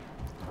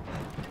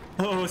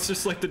 Oh, it's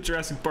just like the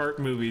Jurassic Park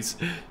movies.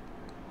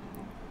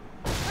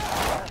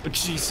 Oh,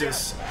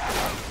 Jesus.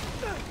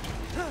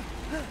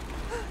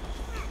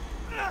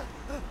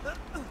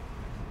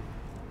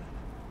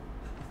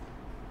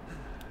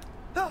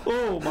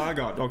 Oh my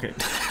God. Okay.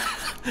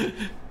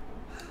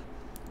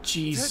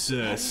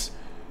 Jesus.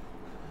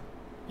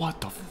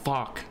 What the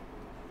fuck?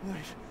 Wait,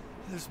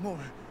 there's more.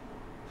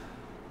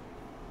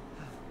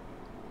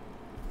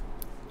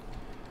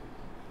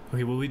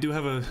 Okay, well, we do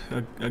have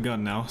a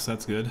gun now, so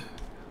that's good.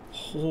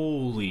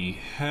 Holy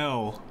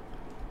hell.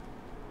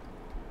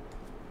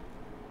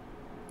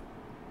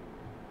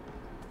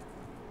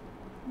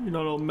 You're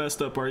not all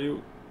messed up, are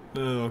you?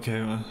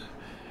 Okay, well.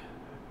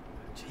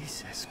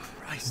 Jesus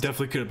Christ.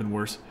 Definitely could have been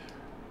worse.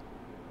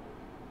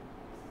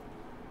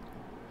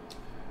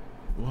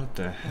 What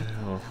the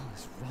hell? What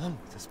is wrong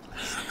with this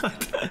place?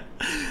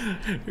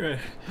 Right.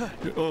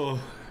 Oh,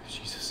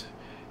 Jesus.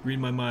 Read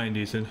my mind,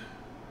 Ethan.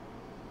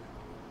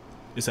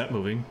 Is that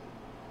moving?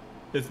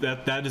 Is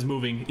that is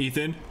moving,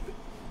 Ethan?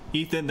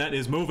 Ethan, that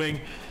is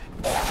moving.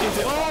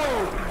 Ethan,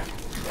 oh!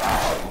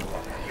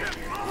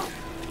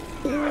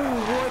 Ooh,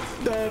 what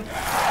the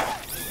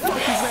fuck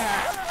is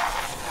that?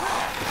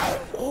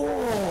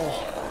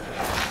 Oh!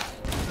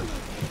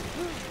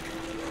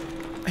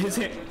 His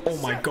hand. Oh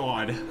my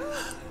God.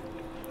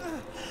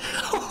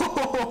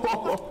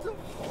 What the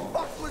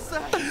fuck was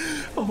that?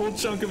 A whole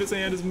chunk of his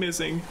hand is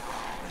missing.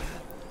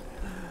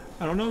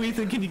 I don't know,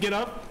 Ethan. Can you get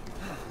up?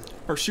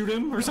 Or shoot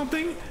him or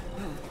something?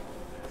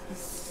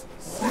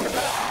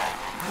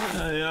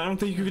 I don't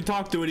think you can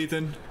talk to it,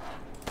 Ethan.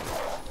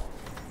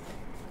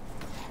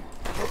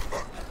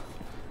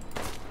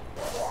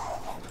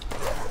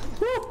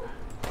 Woo!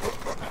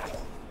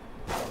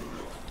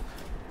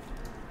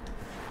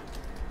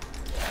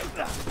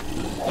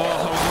 Oh,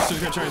 I was just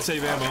monster's gonna try and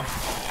save ammo.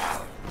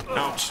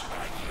 Ouch.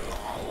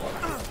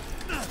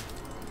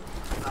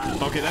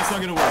 Okay, that's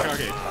not gonna work.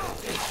 Okay.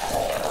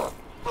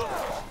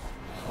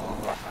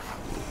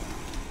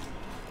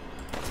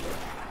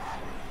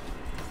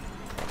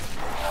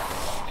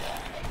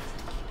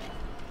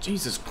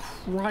 Jesus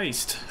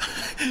Christ.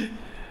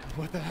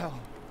 What the hell?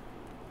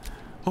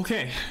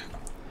 Okay.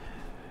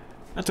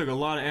 That took a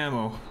lot of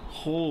ammo.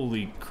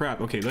 Holy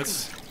crap. Okay,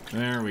 let's...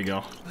 There we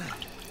go.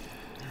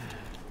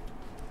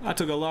 That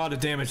took a lot of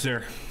damage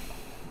there.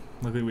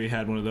 Luckily we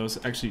had one of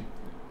those. Actually,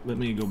 let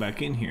me go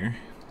back in here.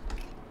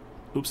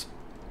 Oops.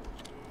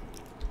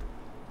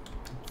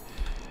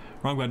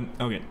 Wrong button.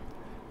 Okay.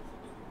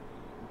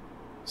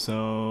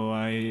 So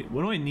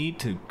what do I need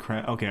to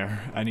craft? Okay,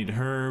 I need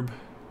herb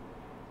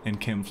and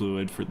chem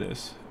fluid for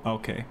this.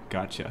 Okay,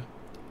 gotcha.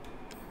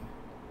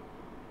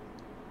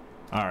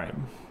 Alright,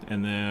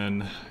 and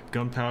then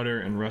gunpowder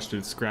and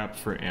rusted scrap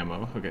for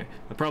ammo. Okay,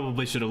 I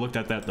probably should have looked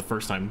at that the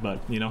first time, but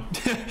you know,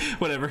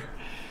 whatever.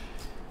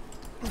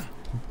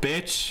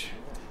 Bitch!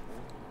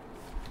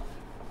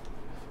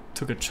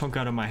 Took a chunk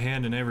out of my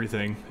hand and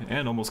everything,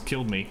 and almost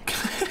killed me.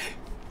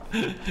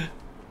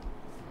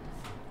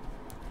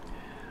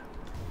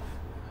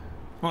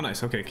 Oh,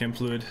 nice. Okay, chem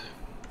fluid.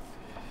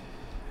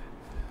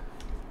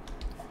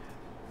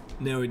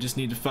 Now we just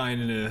need to find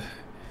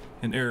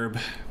an herb.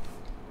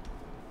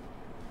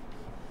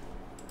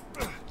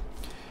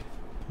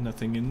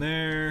 Nothing in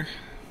there.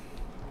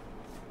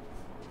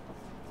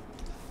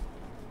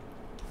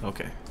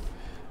 Okay.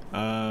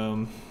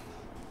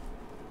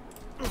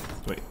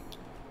 Wait.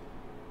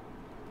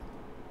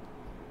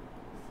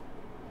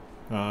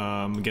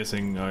 I'm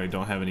guessing I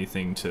don't have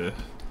anything to...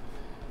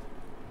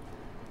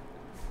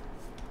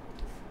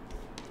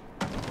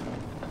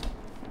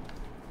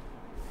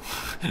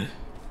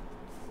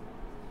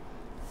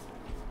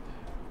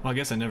 Well, I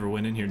guess I never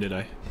went in here, did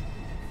I?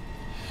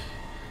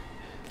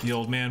 The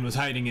old man was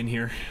hiding in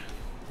here.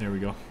 There we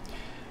go.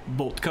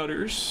 Bolt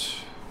cutters.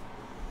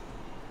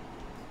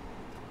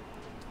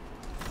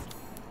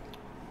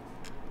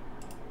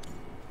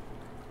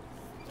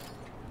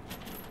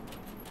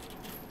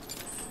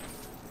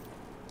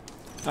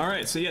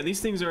 Alright, so yeah, these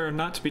things are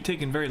not to be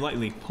taken very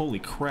lightly. Holy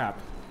crap.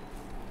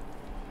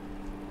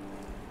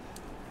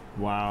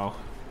 Wow.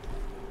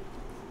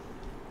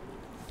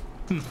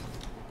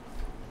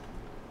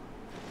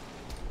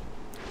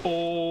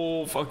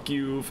 Oh, fuck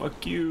you,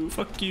 fuck you,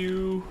 fuck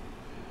you.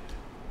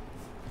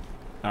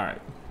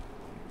 Alright.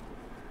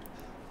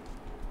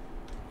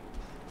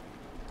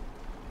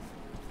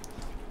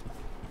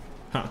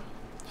 Huh.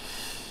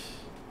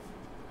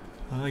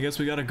 Well, I guess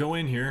we gotta go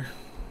in here.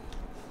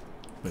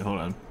 Wait, hold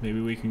on.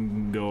 Maybe we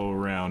can go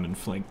around and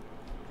flank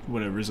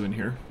whatever's in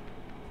here.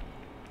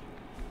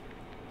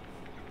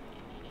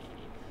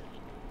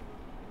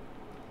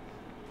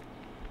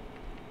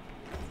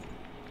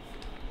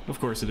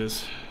 Of course it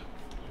is.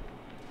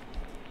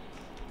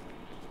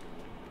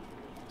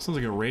 Sounds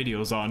like a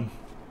radio's on.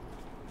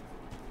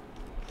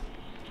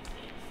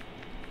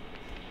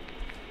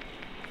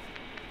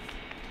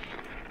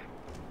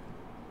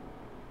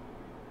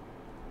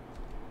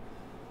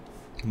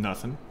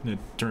 Nothing. It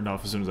turned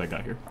off as soon as I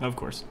got here. Of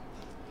course.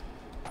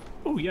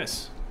 Oh,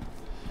 yes.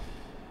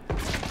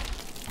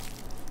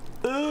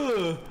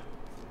 Ugh.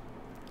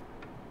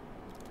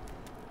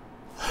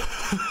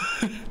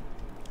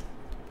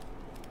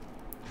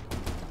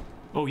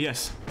 Oh,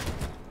 yes.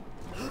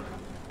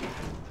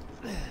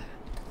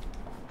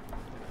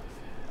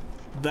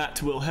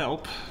 That will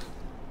help.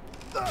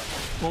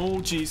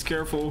 Oh, geez,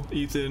 careful,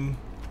 Ethan.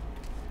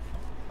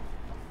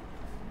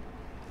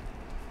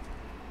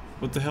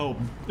 What the hell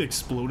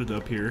exploded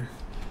up here?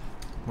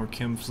 More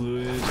chem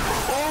fluid.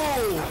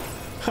 Oh!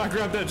 I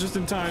grabbed that just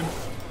in time.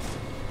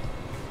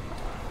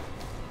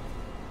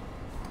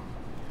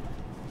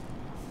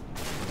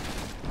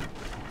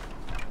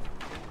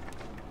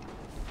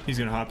 He's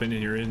gonna hop in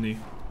here, isn't he?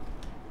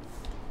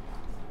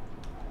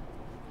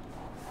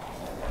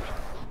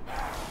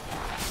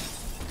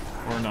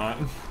 Or not.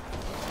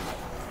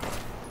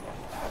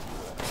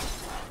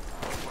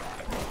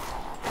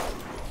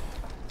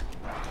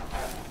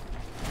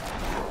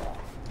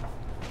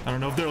 I don't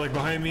know if they're like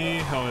behind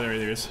me. Oh, there he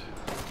is.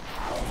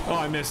 Oh,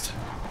 I missed.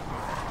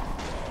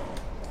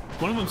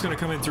 One of them's gonna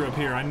come in through up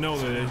here. I know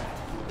that it...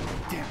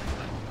 Damn it.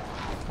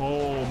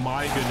 Oh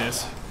my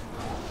goodness.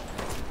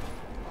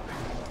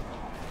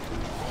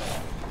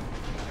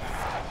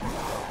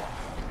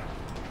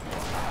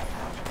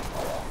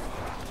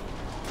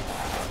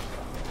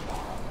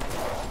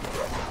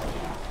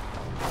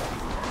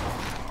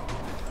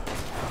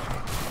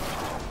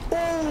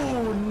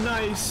 Oh,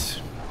 nice.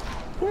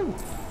 Woo.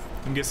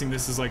 I'm guessing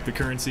this is like the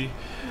currency.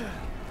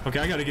 Okay,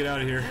 I gotta get out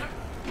of here.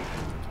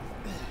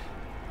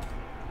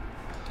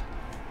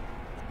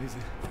 Is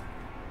it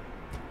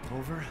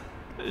over?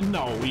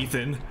 No,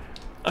 Ethan.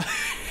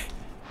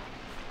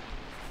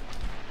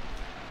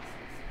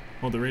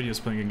 Oh, the radio's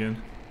playing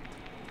again.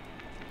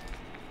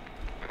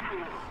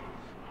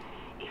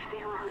 If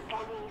there are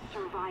any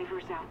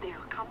survivors out there,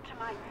 come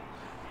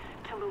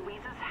to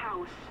Louisa's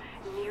house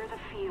near the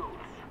fields.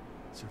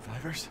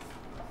 Survivors?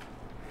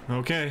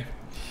 Okay.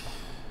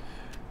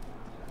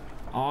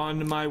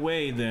 On my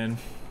way then.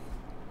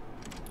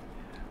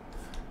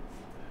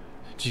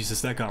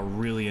 Jesus, that got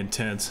really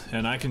intense.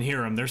 And I can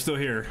hear them. They're still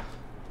here.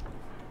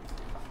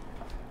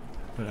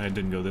 But I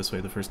didn't go this way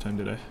the first time,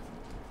 did I?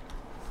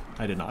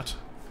 I did not.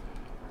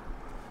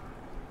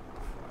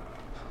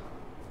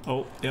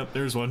 Oh, yep,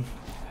 there's one.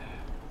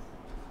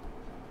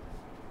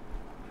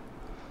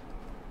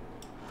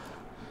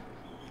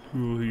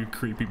 Ooh, you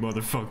creepy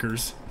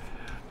motherfuckers.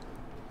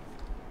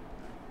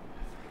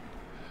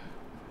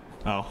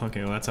 Oh,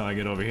 okay, well that's how I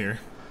get over here.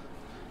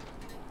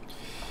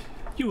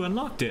 You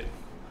unlocked it.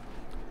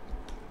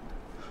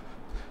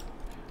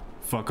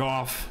 Fuck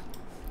off.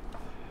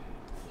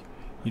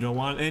 You don't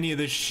want any of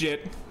this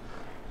shit.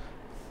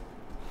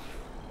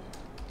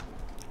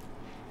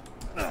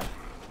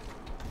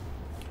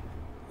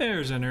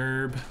 There's an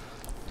herb.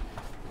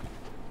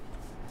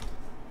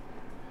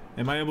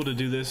 Am I able to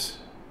do this?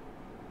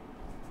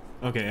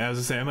 Okay, I was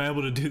gonna say, am I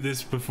able to do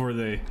this before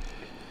they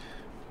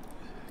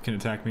can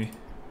attack me?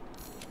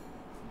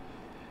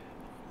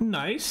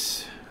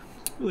 Nice.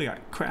 Really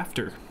got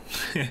crafter.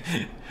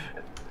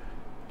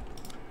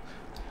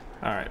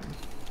 Alright.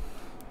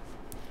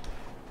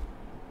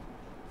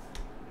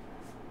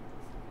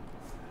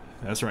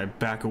 That's right,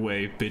 back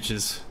away,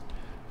 bitches.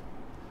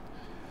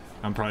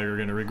 I'm probably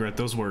gonna regret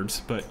those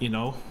words, but you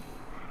know.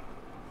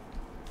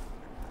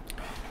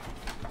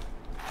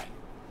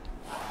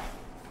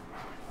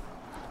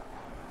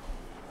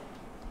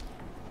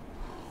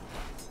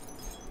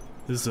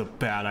 This is a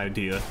bad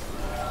idea.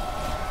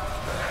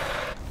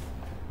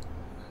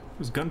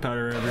 There's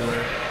gunpowder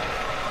everywhere.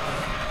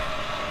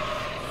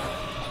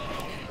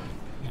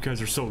 You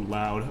guys are so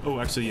loud. Oh,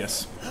 actually,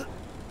 yes.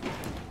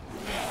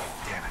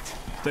 Damn it.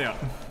 Stay up.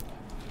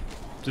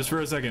 Just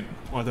for a second.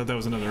 Oh, I thought that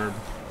was another herb.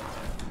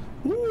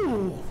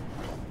 Ooh!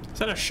 Is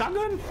that a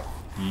shotgun?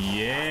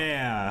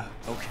 Yeah.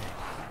 Okay.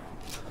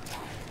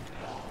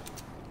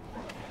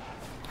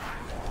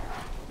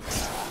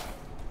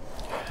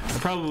 I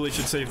probably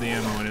should save the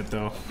ammo in it,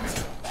 though.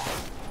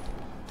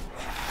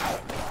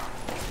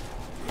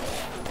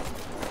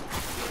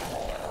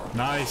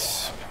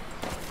 Nice.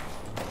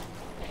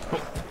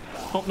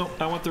 Oh, no,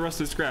 I want the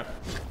rest of the scrap.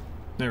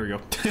 There we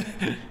go.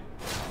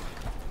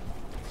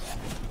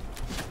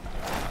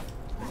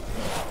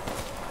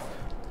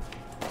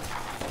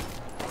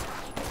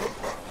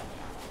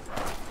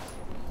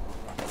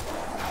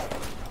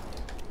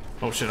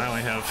 Oh shit, I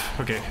only have...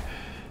 Okay.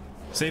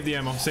 Save the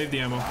ammo, save the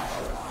ammo.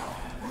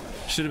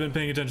 Should have been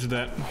paying attention to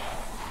that.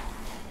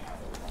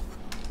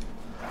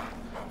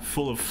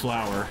 Full of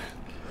flour.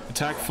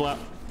 Attack flap.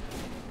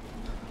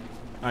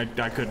 I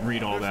couldn't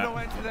read all that. No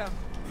end to them.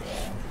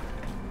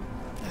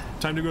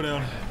 Time to go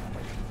down.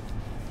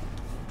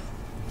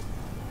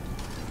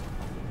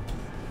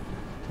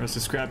 Rest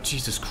of scrap.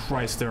 Jesus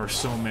Christ, there are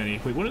so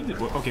many. Wait, what do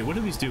okay, what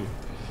do these do?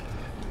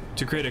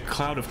 To create a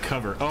cloud of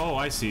cover. Oh,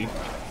 I see.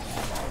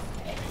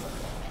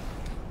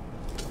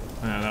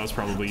 That was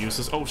probably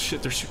useless. Oh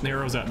shit, they're shooting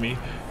arrows at me.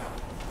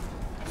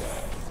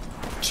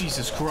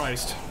 Jesus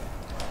Christ.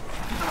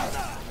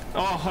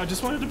 Oh, I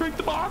just wanted to break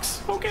the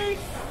box. Okay.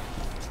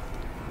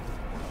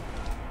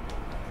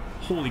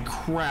 Holy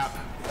crap.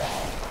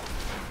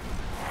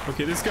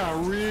 Okay, this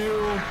got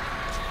real.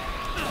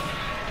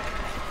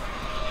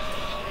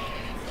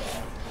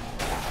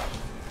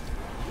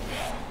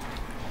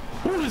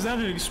 Oh, is that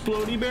an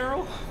explodey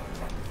barrel?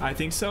 I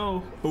think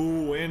so.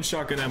 Oh, and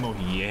shotgun ammo.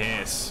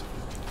 Yes.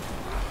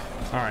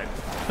 Alright,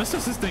 let's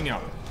test this thing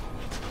out.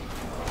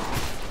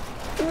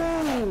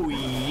 Oh,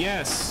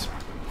 yes.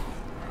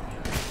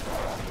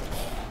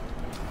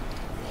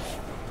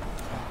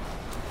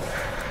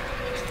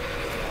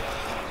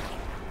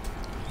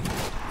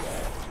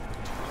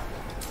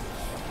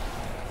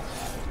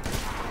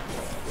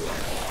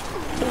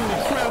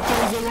 Holy crap,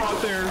 there was a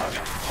lot there.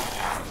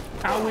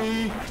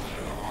 Owie.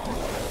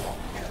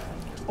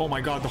 Oh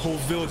my god, the whole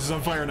village is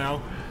on fire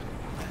now.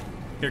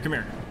 Here, come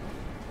here.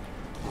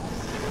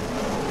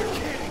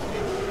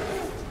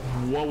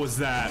 What was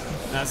that?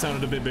 That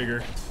sounded a bit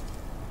bigger.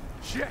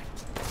 Shit.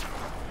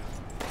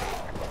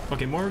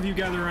 Okay, more of you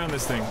gather around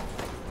this thing.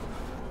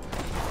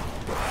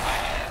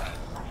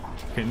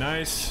 Okay,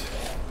 nice.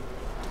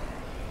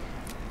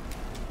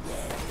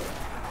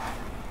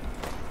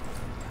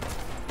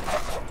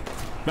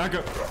 Back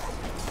up.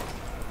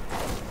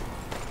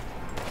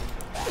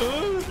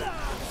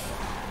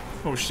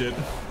 Oh shit.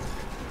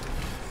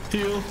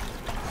 Heal.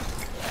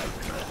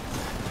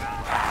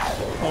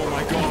 Oh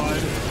my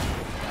god.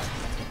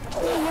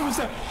 Oh, what was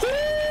that?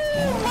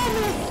 Oh,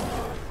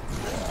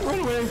 run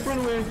away, run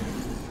away.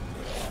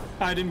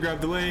 I didn't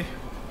grab the lay.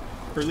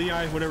 Or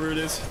Lei, whatever it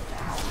is.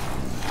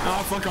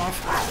 Oh, fuck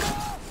off.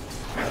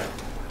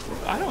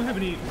 I don't have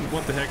any...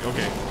 What the heck?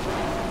 Okay.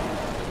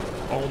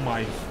 Oh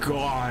my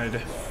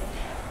god.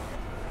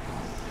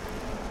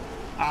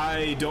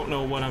 I don't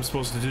know what I'm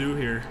supposed to do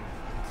here.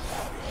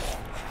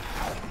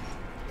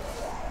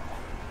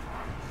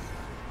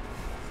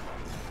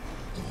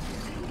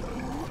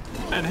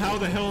 And how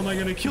the hell am I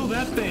gonna kill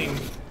that thing?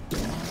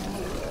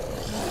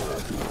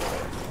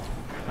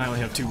 I only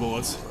have 2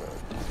 bullets.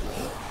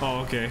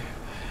 Oh, okay.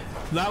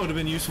 That would have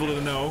been useful to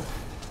know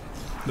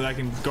that I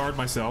can guard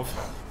myself.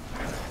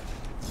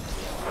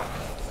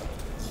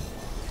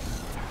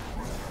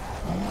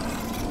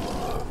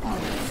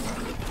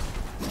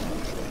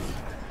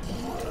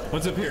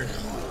 What's up here?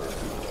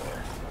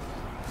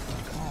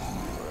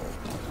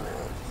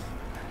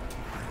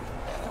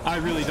 I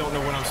really don't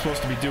know what I'm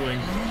supposed to be doing.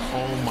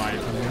 Oh my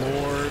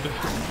lord.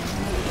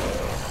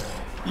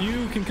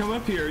 You can come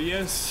up here,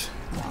 yes.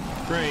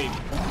 Great.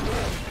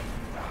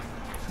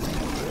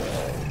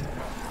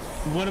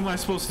 What am I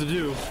supposed to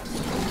do?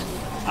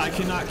 I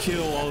cannot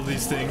kill all of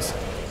these things.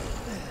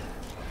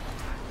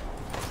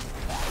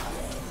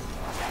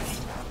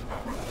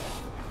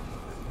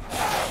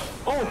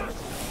 Oh!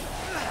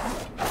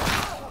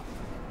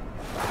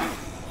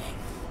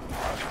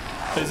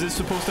 Is this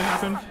supposed to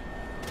happen?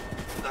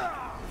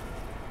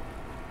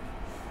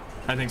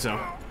 I think so.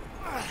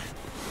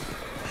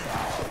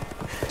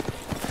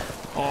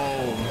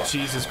 Oh,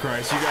 Jesus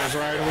Christ. You guys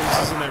ride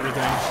horses and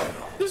everything.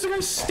 There's a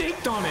guy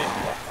staked on it.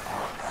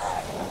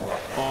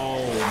 Oh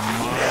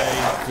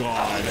my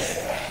god.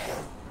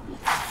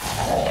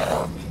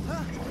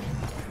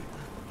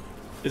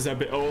 Is that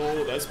big?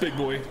 Oh, that's big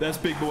boy. That's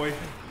big boy.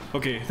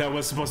 Okay, that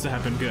was supposed to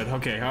happen. Good.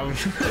 Okay.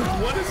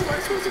 What am I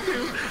supposed to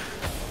do?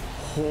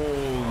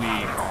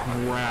 Holy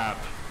crap.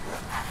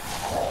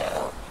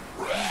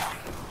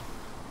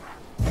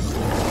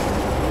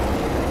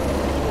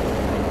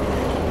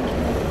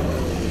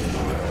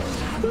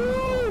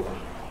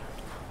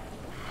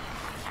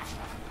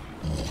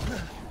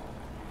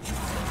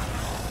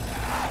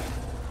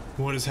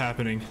 What is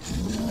happening?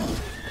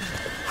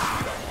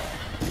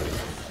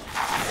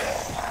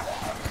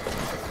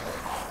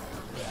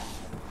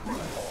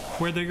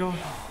 Where'd they go?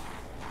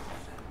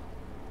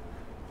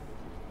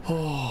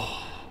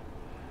 Oh.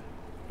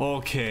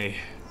 Okay.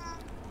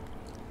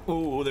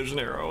 Oh, there's an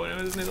arrow in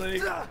his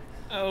leg.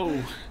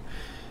 Oh.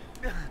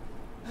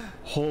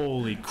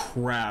 Holy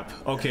crap.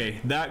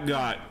 Okay, that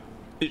got...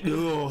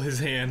 Oh, his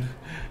hand.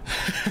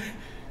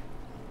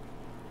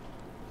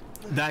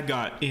 That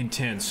got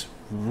intense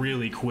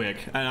really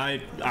quick,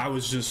 and I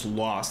was just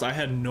lost. I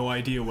had no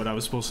idea what I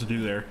was supposed to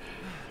do there.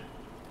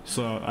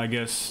 So I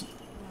guess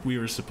we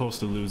were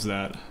supposed to lose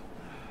that.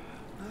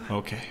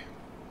 Okay.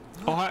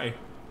 Oh, hi.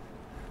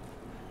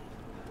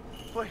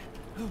 Wait.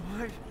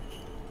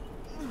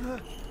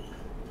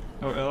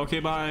 Oh, okay,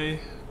 bye.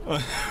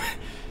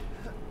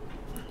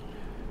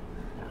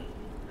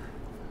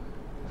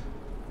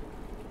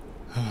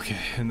 Okay,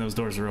 and those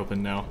doors are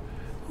open now.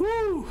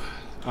 Woo!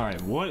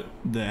 Alright, what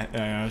the...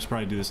 I should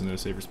probably do this in a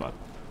safer spot.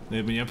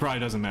 I mean, it probably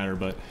doesn't matter,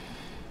 but...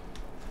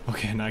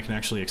 Okay, and I can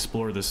actually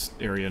explore this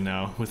area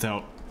now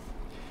without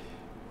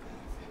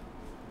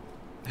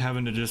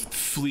having to just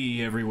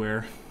flee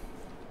everywhere.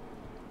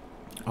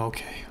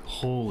 Okay,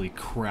 holy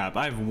crap.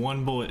 I have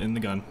 1 bullet in the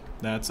gun.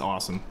 That's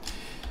awesome.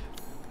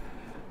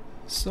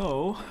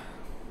 So...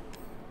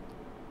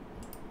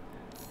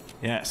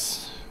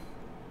 Yes.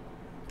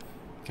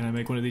 Can I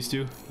make one of these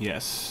two?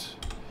 Yes.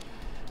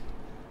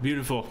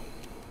 Beautiful.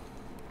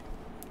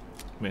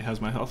 Wait,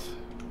 how's my health?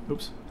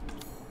 Oops.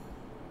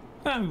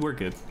 We're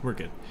good. We're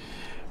good.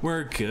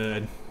 We're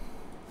good.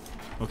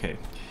 Okay.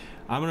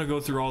 I'm gonna go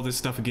through all this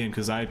stuff again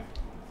because I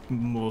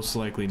most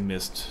likely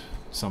missed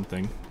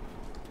something.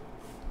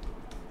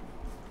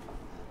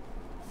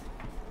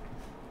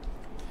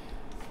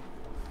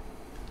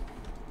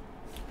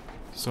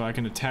 So I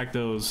can attack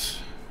those,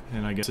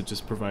 and I guess it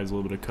just provides a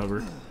little bit of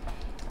cover.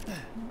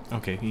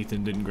 Okay,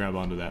 Ethan didn't grab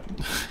onto that.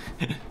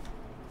 There's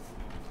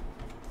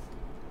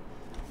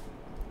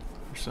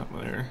something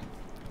there.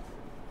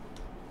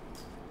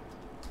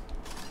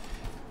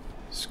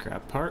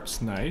 Scrap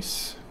parts,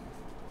 nice.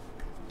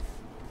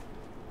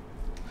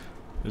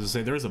 As I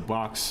say, there's a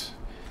box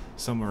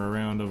somewhere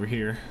around over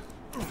here.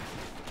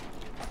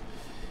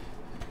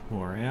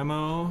 More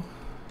ammo.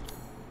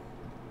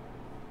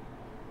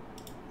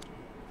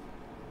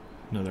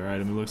 Another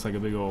item. It looks like a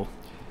big old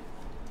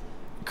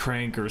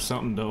crank or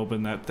something to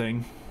open that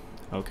thing.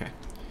 Okay.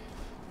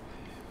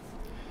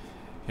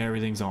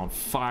 Everything's on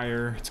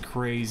fire. It's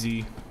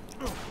crazy.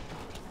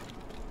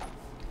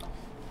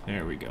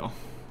 There we go.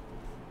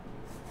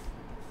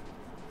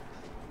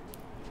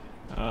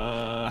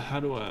 How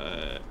do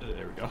I...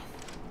 There we go.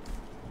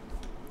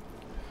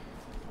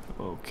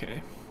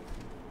 Okay.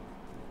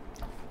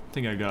 I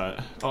think I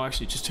got... Oh,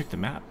 actually, just check the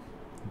map.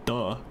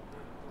 Duh.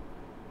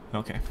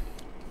 Okay.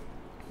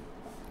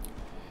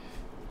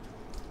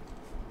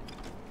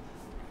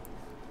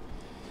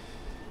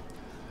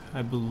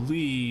 I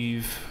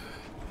believe...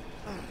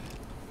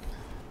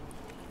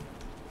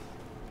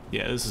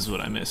 Yeah, this is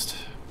what I missed.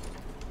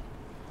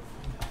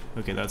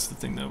 Okay, that's the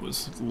thing that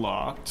was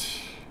locked.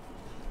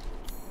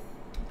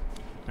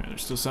 Alright,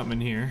 there's still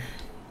something in here.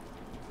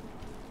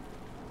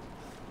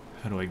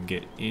 How do I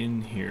get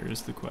in here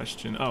is the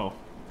question. Oh.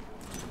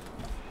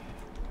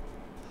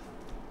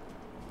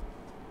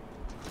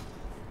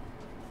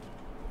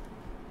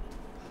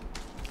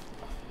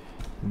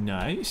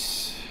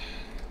 Nice.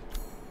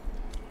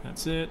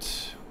 That's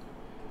it.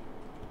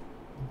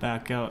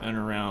 back out and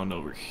around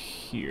over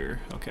here.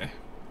 Okay.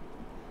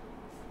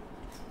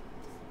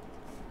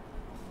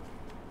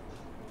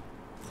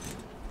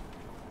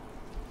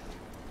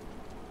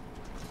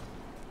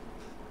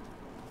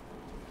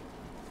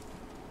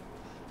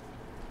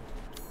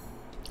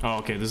 Oh,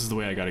 okay, this is the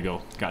way I gotta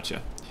go.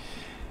 Gotcha.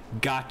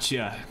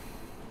 Gotcha.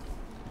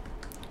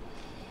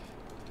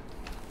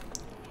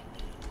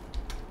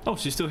 Oh,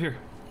 she's still here.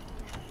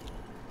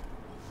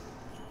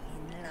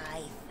 In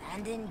life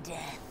and in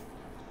death,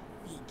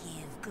 we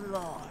give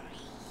glory.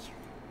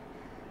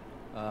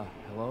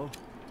 Hello?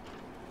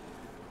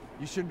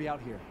 You shouldn't be out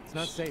here. It's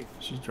not safe.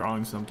 She's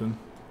drawing something.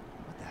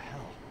 What the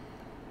hell?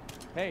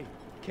 Hey,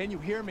 can you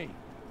hear me?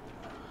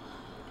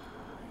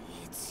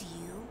 It's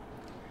you,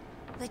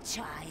 the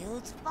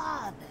child's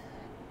father.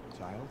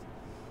 Child?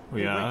 Oh,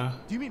 yeah.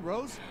 Wait, do you mean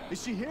Rose?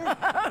 Is she here?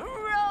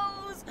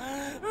 Rose!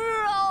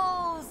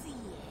 Rose,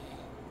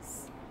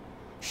 yes.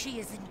 She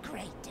is in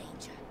great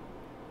danger.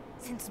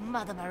 Since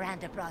Mother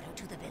Miranda brought her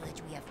to the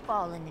village, we have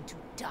fallen into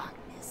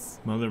darkness.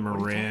 Mother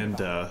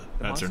Miranda.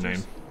 That's her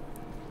name.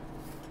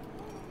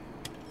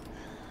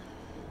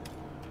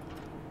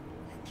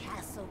 The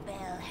castle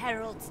bell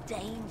heralds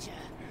danger.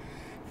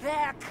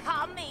 They're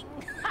coming.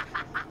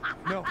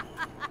 No.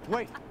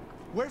 Wait.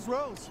 Where's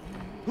Rose?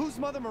 Who's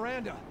Mother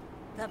Miranda?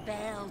 The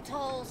bell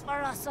tolls for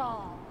us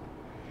all.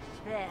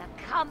 They're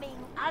coming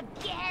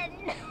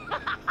again.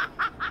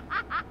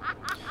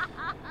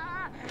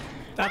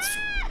 That's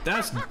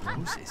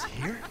Rose is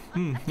here?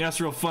 that's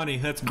real funny.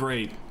 That's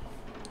great.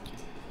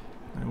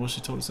 Alright, what's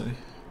she told us? Was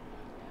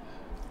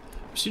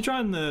she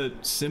drawing the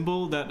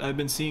symbol that I've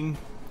been seeing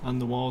on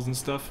the walls and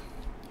stuff?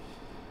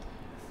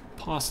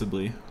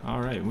 Possibly.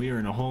 Alright, we are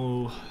in a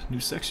whole new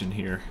section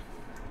here.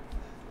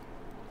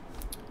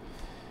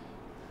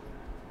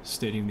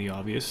 Stating the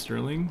obvious,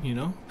 Sterling, you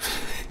know?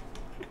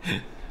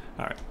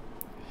 Alright.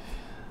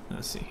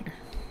 Let's see here.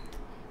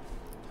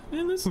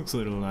 And this looks a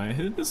little nice.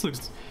 This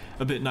looks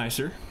a bit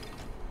nicer.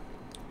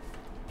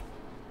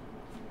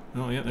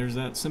 Oh yeah, there's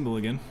that symbol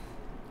again.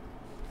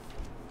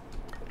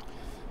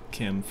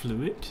 Chem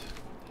fluid.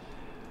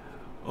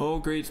 Oh,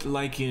 great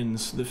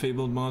lichens, the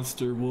fabled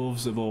monster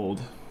wolves of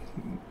old.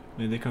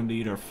 May they come to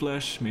eat our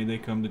flesh, may they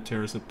come to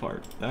tear us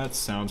apart. That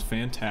sounds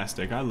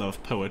fantastic. I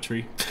love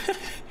poetry.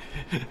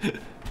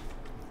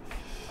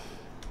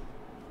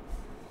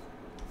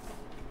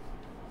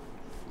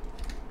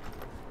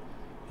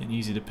 And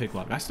easy to pick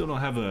lock. I still don't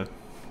have a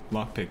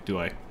lockpick, do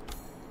I?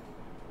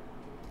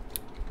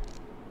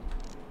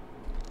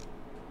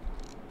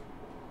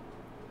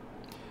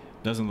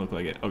 Doesn't look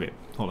like it. Okay,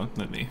 hold on,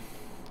 let me.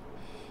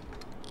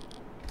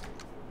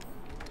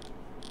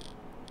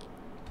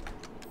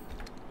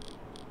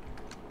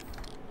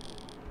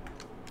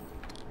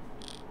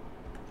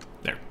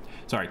 There.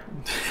 Sorry.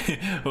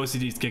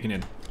 OCD's kicking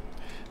in.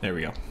 There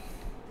we go.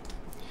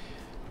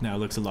 Now it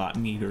looks a lot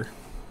neater.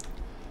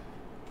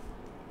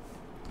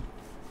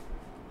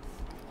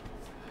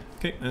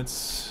 Okay,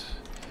 that's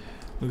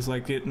looks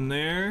like it in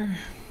there.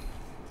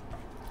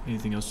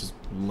 Anything else just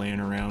laying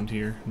around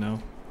here? No.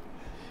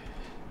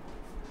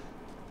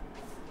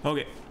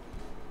 Okay.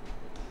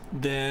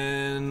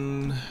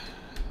 Then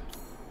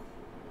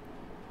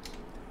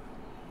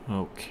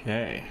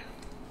okay.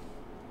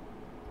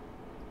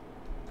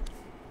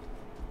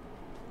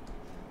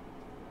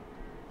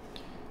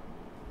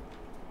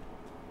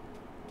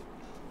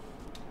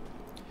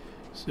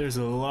 So there's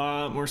a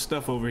lot more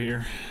stuff over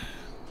here.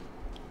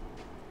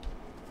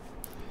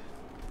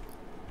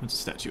 What's a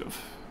statue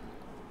of?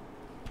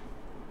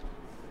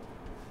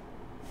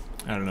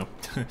 I don't know.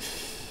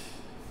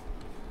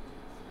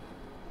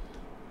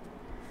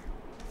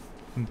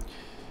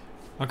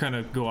 I'll kind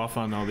of go off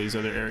on all these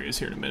other areas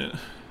here in a minute.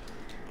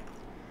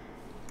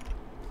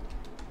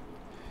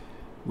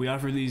 We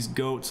offer these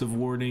goats of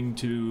warning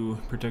to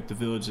protect the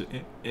village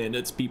and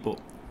its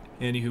people.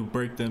 Any who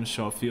break them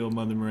shall feel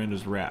Mother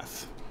Miranda's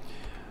wrath.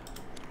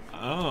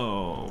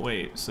 Oh,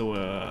 wait. So,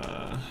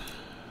 I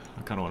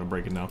kind of want to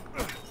break it now.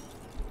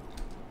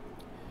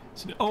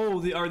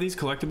 Oh, are these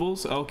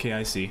collectibles? Okay,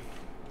 I see.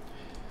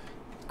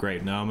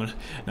 Great. Now I'm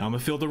gonna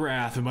feel the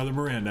wrath of Mother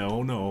Miranda.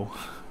 Oh no.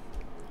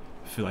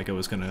 I feel like I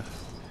was gonna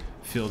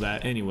feel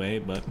that anyway,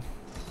 but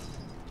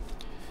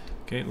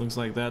okay. It looks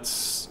like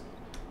that's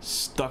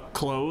stuck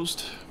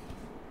closed.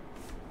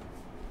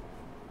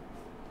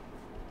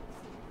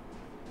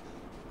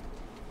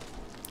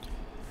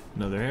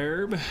 Another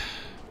herb.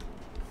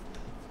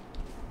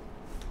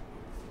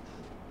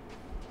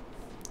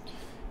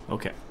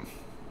 Okay.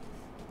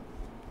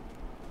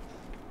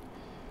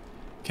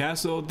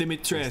 Castle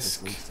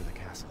Dimitrescu. Leads to the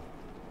castle.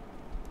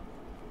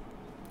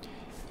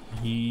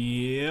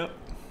 Yep.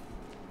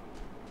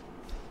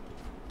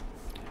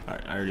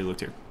 Alright, I already looked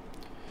here.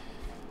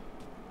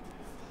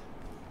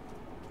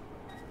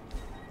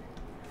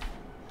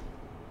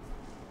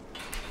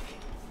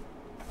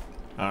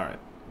 Alright.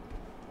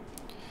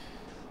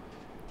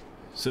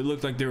 So it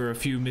looked like there were a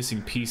few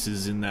missing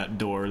pieces in that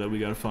door that we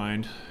gotta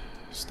find.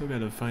 Still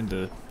gotta find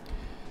the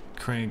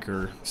crank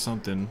or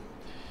something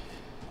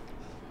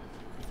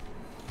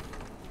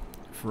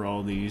for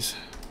all these.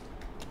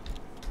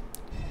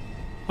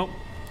 Oh.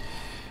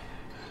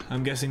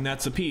 I'm guessing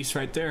that's a piece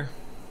right there.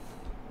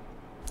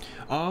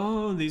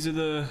 Oh, these are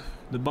the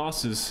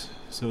bosses.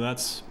 So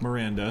that's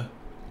Miranda.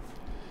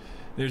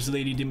 There's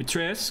Lady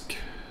Dimitrescu.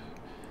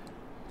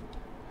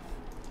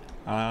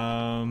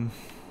 I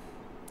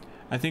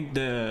think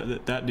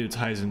that dude's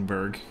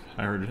Heisenberg.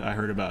 I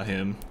heard about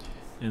him,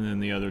 and then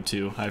the other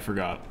two I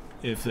forgot.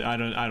 If I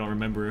don't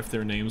remember if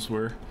their names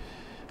were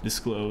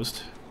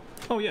disclosed.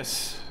 Oh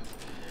yes,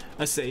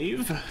 a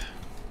save.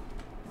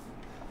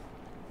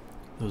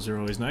 Those are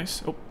always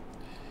nice. Oh.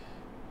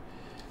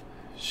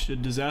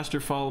 Should disaster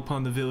fall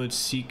upon the village,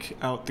 seek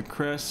out the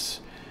crests.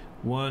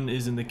 One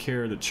is in the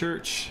care of the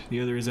church. The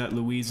other is at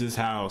Louise's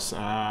house.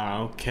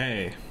 Ah,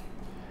 okay.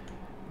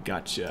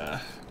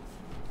 Gotcha.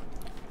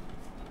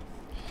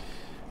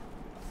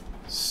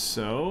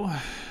 So,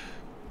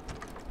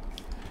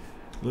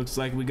 looks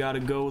like we gotta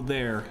go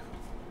there.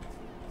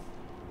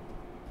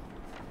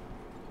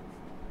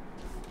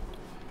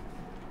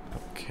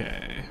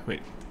 Okay,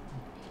 wait.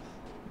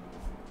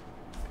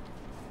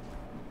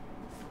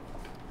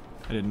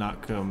 I did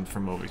not come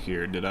from over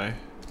here, did I?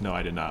 No,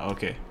 I did not.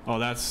 Okay. Oh,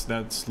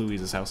 that's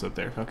Louise's house up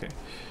there. Okay.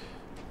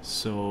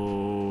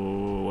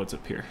 So, what's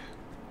up here?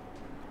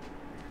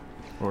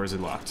 Or is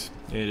it locked?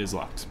 It is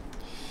locked.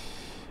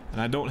 And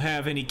I don't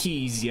have any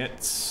keys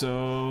yet,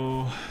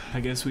 so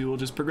I guess we will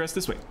just progress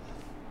this way.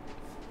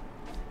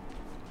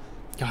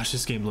 Gosh,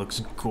 this game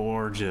looks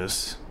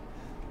gorgeous.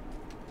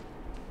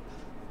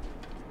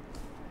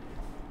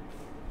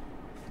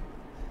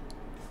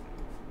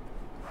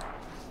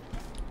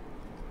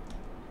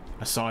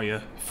 I saw ya,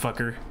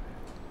 fucker.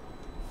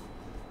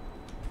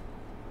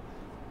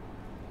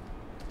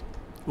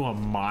 Oh, a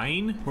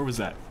mine? Where was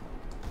that?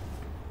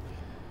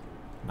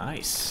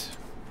 Nice.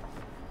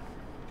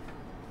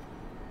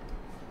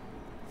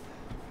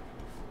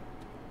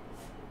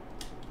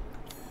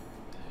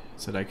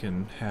 Said I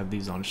can have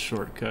these on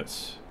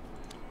shortcuts.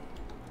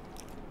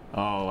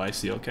 Oh, I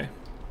see, okay.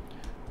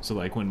 So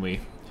like when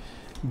we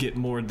get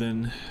more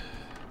than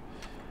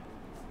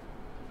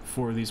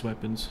 4 of these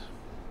weapons.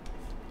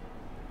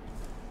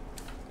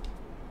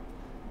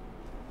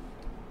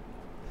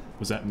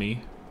 Was that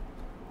me?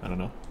 I don't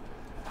know.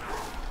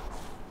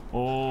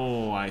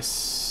 Oh, I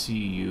see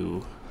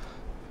you.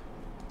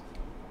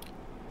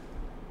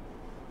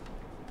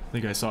 I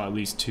think I saw at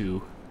least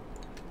 2.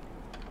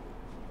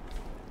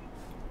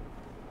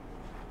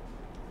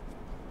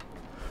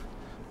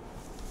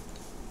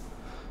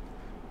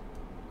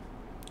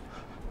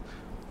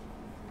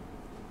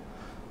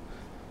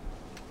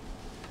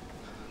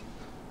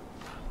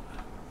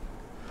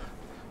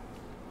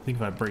 I think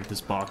if I break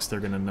this box, they're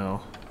gonna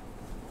know.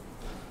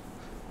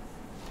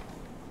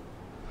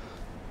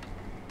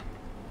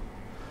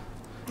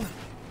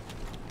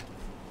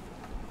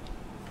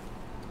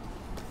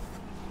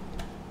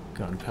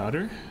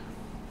 Gunpowder.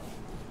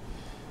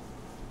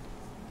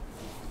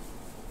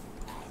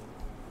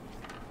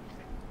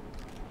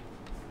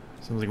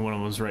 Sounds like one of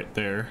them was right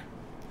there.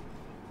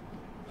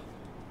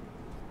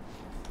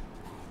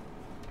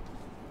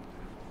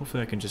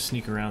 Hopefully I can just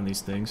sneak around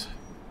these things.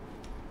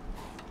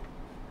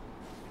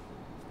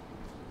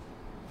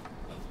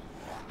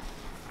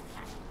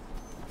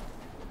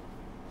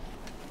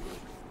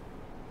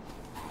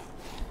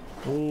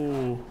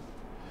 Oh,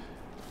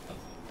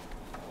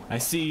 I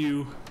see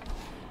you,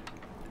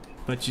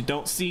 but you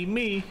don't see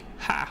me.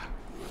 Ha!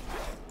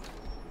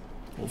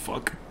 Oh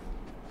fuck.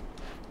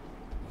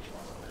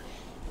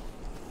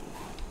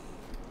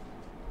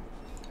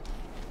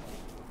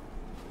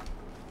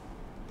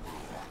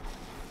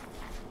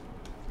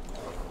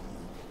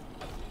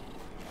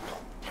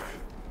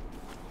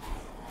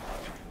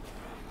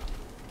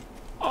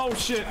 Oh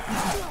shit.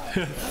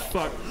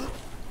 Fuck.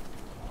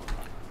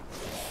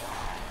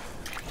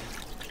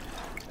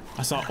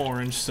 I saw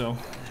orange, so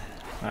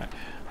alright,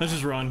 let's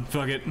just run.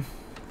 Fuck it.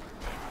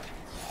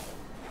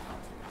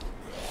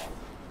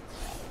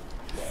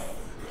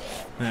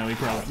 Yeah, we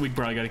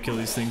probably gotta kill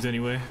these things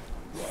anyway.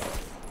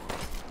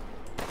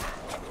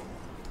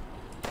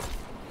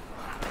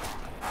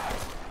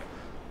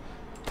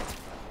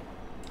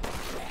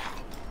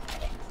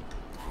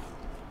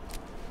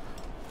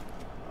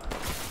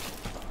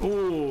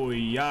 Oh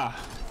yeah.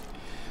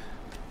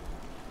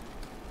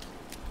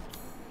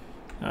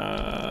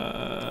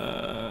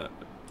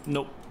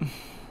 Nope.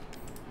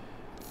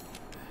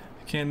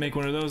 Can't make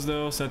one of those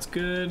though, so that's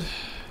good.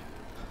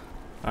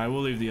 I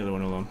will leave the other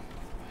one alone.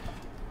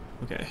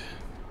 Okay.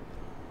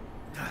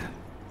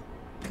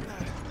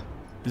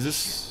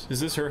 Is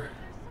this her?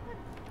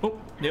 Oh,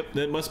 yep,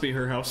 that must be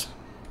her house.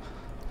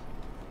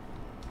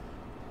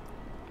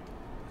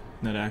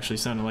 That actually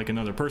sounded like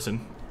another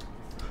person.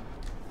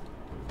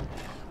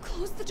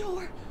 Close the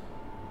door,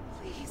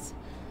 please.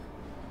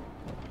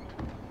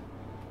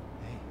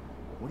 Hey,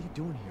 what are you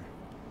doing here?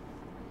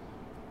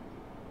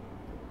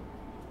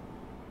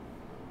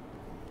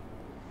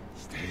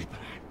 Stay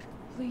back.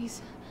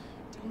 Please,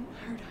 don't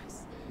hurt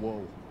us.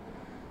 Whoa.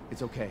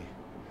 It's okay.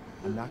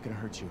 I'm not gonna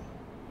hurt you.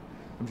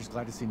 I'm just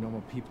glad to see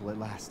normal people at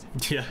last.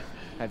 Yeah.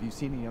 Have you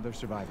seen any other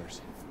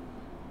survivors?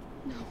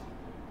 No.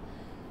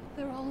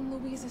 They're all in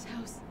Louisa's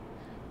house.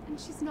 And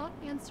she's not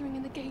answering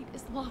and the gate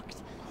is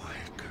locked.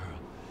 Quiet girl.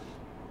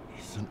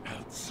 He's an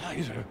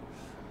outsider.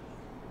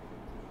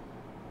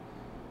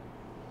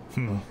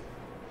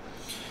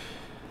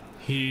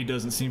 He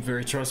doesn't seem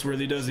very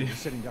trustworthy, does he? You're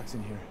sitting ducks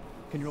in here.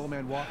 Can your old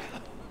man walk?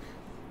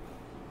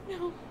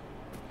 No.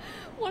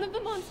 One of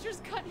the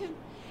monsters cut him.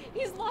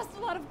 He's lost a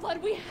lot of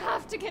blood. We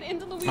have to get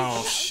into Louisa's Oh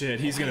house. shit,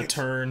 he's gonna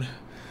turn.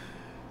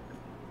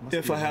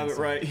 If I have it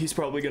right, he's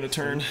probably gonna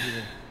turn.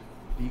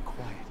 Be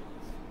quiet.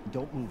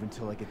 Don't move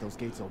until I get those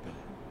gates open.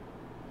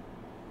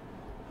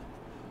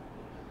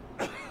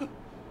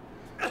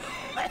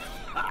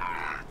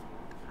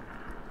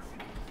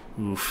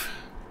 Oof.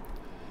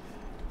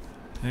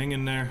 Hang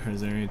in there.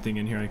 Is there anything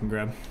in here I can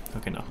grab?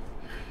 Okay, no.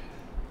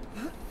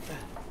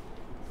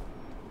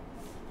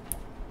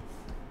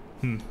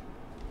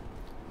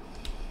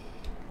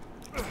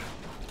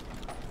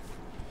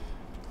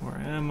 More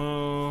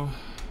ammo.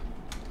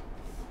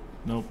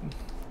 Nope.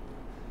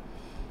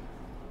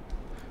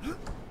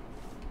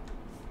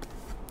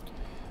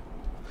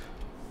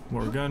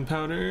 More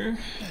gunpowder.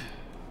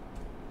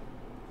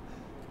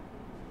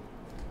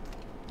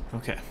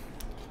 Okay.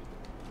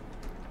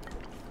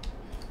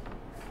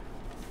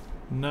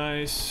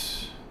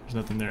 Nice. There's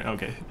nothing there.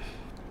 Okay.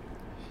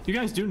 You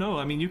guys do know,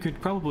 I mean, you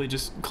could probably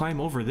just climb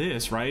over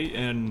this, right?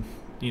 And,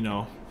 you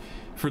know,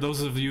 for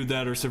those of you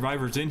that are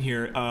survivors in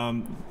here,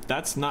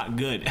 that's not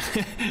good.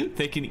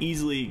 They can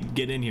easily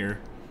get in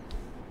here.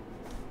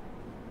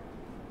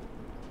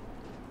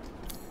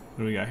 What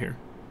do we got here?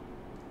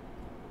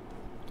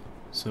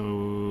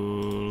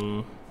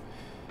 So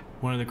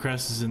one of the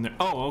crests is in there.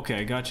 Oh,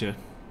 okay, gotcha.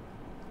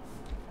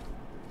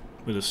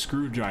 With a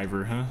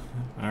screwdriver, huh?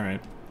 All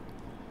right.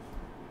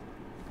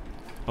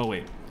 Oh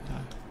wait,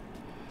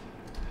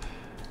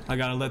 I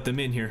gotta let them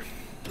in here.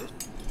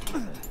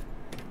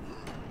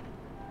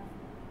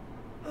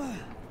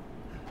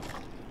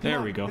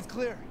 There we go. It's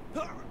clear.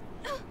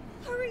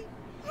 Hurry!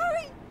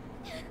 Hurry!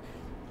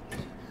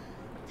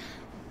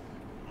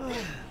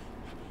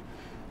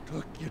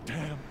 Took your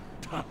damn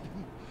time.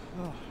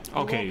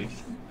 Okay,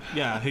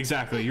 yeah,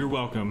 exactly. You're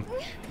welcome,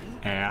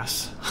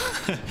 ass.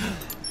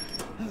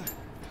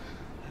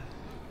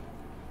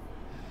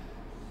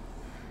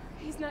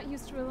 He's not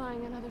used to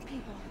relying on other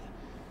people.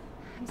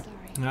 I'm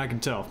sorry. I can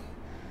tell.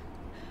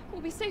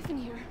 We'll be safe in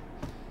here,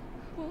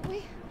 won't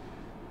we?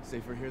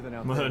 Safer here than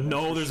out there.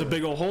 No, that's there's for a sure.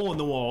 big old hole in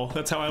the wall.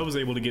 That's how I was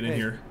able to get in Hey.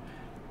 here.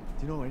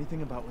 Do you know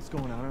anything about what's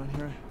going on around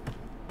here?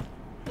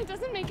 It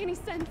doesn't make any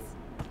sense.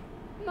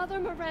 Mother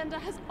Miranda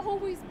has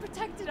always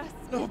protected us.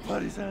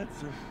 Nobody's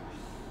answer.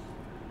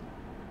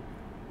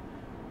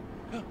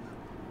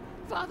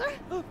 Father?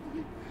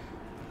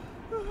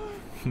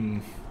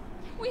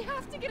 We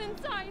have to get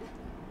inside.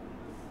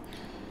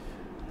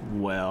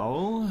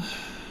 Well,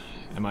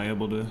 am I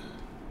able to?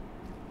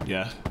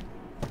 Yeah.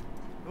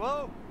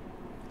 Hello?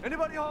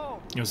 Anybody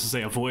home? I was to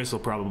say a voice will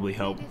probably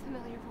help. Maybe a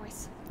familiar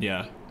voice.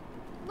 Yeah.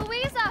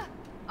 Louisa!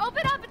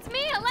 Open up! It's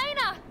me,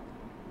 Elena!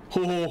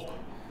 Oh,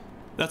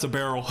 that's a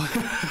barrel.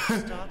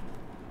 Stop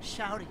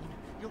shouting.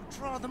 You'll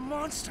draw the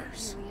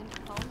monsters. Julian,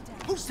 calm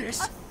down. Who's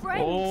this? A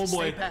friend! Oh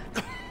boy. Stay back.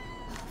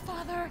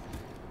 Father!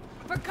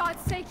 For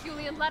God's sake,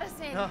 Julian, let us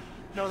in.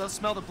 No, they'll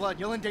smell the blood.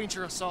 You'll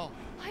endanger us all.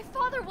 My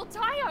father will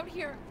die out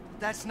here.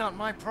 That's not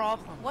my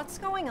problem. What's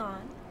going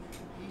on?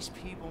 These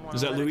people want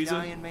Is to that let Louisa? a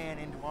dying man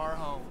into our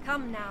home.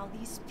 Come now,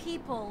 these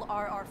people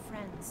are our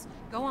friends.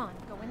 Go on,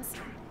 go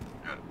inside.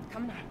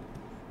 Come now,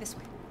 this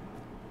way.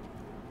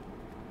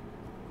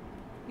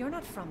 You're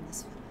not from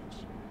this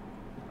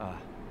village.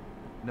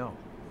 No.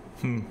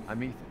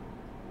 I'm Ethan.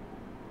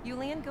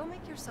 Julian, go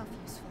make yourself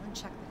useful and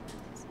check the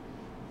buildings.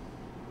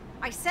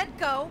 I said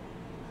go!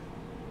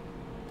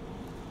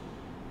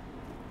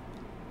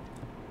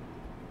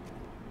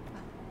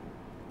 Well,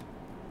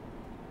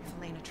 if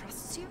Elena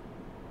trusts you,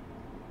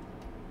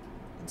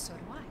 then so do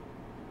I.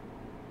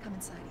 Come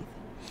inside,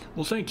 Ethan.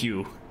 Well, thank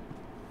you,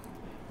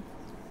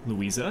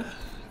 Louisa.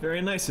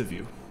 Very nice of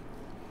you.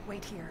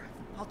 Wait here.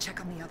 I'll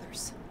check on the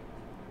others.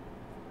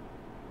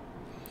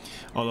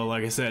 Although,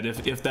 like I said,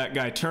 if that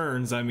guy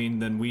turns, I mean,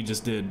 then we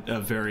just did a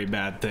very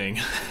bad thing.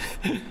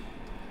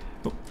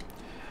 Oh.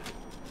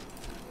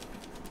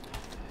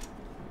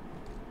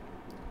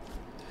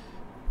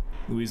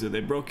 Louisa,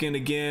 they broke in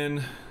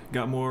again.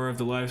 Got more of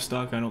the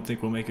livestock. I don't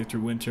think we'll make it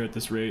through winter at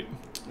this rate.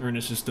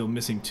 Ernest is still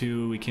missing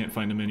too. We can't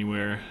find him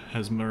anywhere.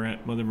 Has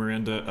Mother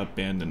Miranda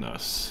abandoned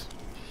us?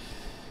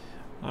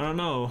 I don't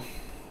know.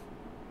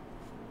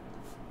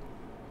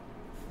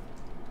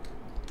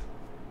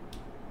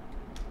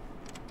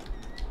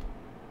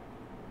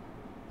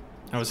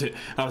 I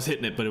was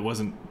hitting it, but it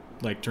wasn't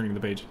like turning the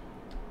page.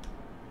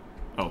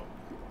 Oh,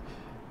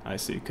 I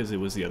see, because it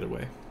was the other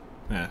way.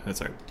 Yeah, that's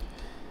alright.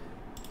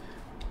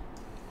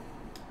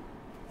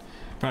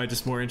 Probably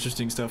just more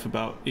interesting stuff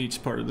about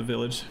each part of the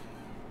village.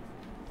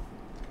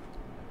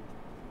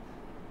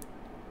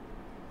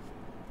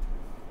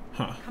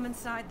 Huh. Come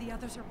inside, the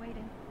others are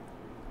waiting.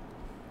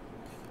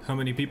 How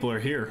many people are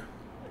here?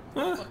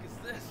 Huh? What the fuck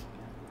is this?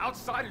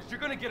 Outsiders,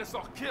 you're gonna get us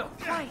all killed.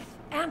 Quiet,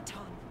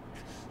 Anton.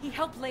 He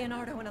helped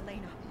Leonardo and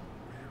Elena. We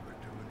were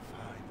doing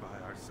fine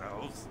by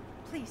ourselves.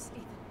 Please,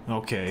 Ethan.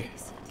 Okay,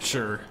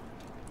 sure.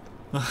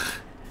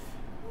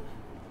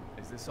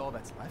 Is this all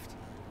that's left?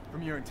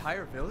 From your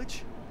entire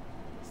village?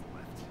 What's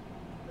left?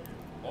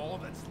 All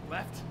that's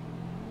left?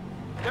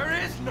 There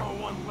is no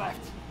one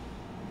left!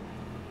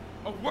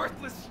 A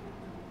worthless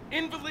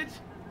invalid,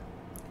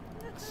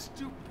 a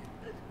stupid,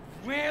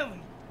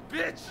 wailing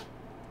bitch,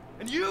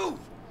 and you!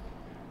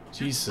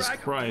 Jesus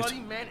drag Christ. a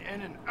bloody man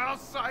and an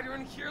outsider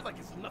in here like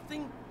it's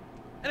nothing,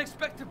 and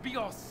expect to be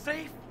all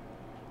safe?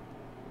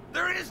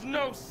 There is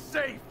no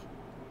safe!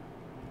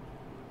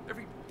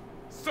 Every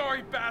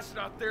sorry bastard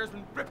out there has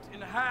been ripped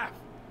in half.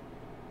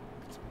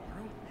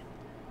 Tomorrow?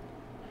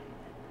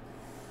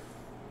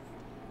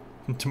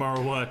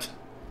 Tomorrow what?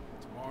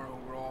 Tomorrow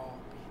we'll all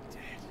be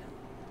dead.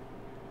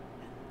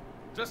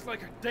 Just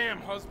like her damn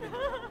husband.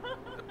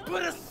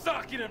 Put a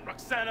sock in it,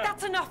 Roxana!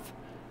 That's enough!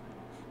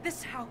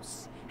 This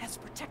house has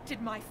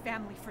protected my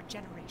family for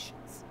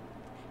generations.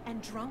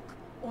 And drunk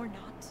or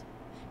not,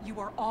 you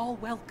are all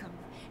welcome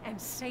and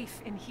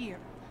safe in here.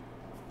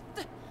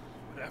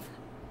 Whatever.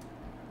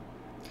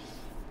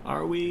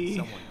 Are we?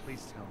 Someone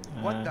please tell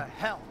me. What the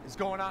hell is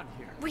going on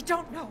here? We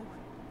don't know.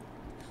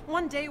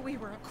 One day we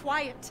were a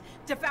quiet,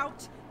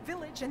 devout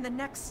village, and the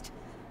next,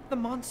 the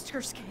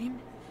monsters came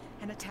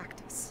and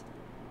attacked us.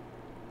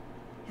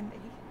 And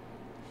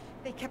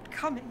they kept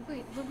coming.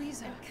 Wait,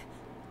 Louisa,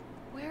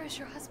 where is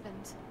your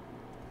husband?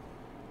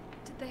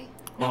 Did they?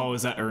 Oh,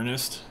 is that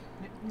Ernest?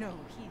 No,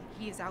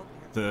 he is out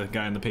there. The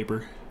guy in the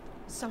paper?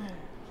 Somewhere.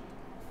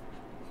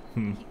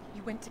 Hmm.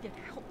 He went to get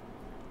help.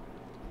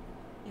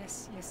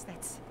 Yes,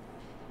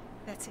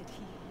 that's it.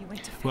 He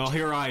went to fetch Well,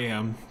 here I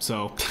am,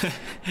 so.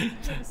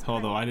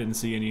 Although I didn't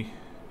see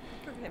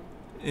for him.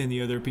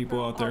 any other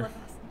people out there.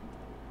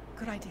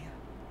 Good idea.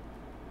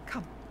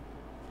 Come.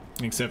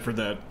 Except for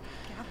that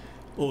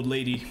old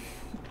lady.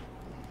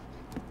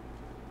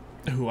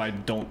 Who I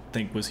don't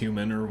think was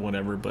human or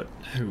whatever, but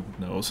who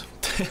knows.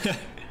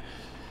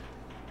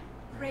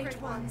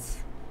 Great ones,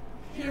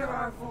 hear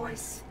our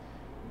voice.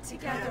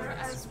 Together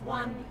as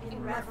one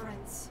in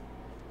reverence,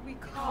 we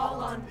call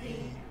on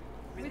thee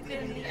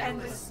within the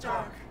endless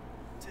dark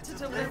to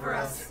deliver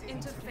us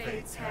into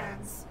fate's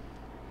hands.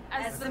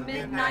 As the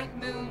midnight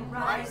moon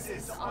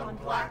rises on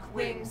black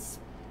wings,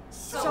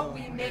 so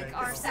we make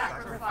our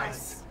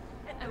sacrifice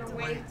and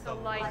await the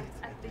light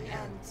at the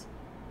end.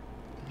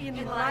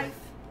 In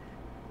life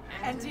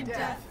and in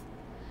death,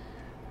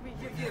 we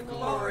give you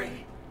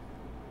glory,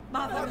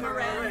 Mother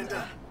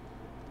Miranda.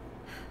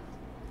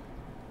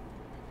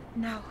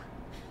 Now,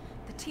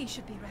 the tea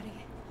should be ready.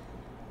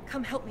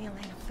 Come help me,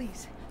 Elena,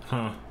 please.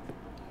 Huh.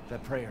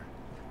 That prayer.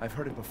 I've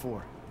heard it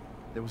before.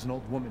 There was an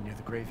old woman near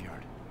the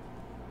graveyard.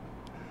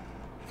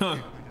 Huh.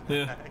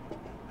 Yeah.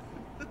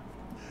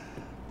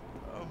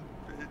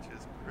 Bitch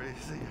is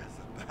crazy as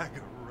a bag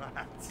of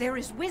rats. There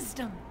is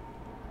wisdom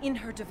in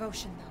her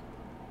devotion, though.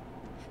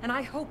 And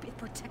I hope it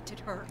protected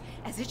her,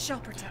 as it shall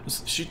protect me.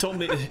 She told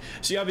me,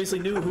 she obviously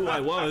knew who I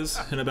was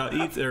and about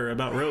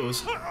about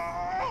Rose.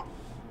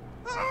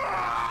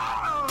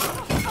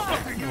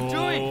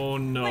 Oh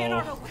no.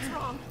 Leonardo, what's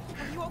wrong?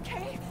 Are you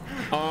okay?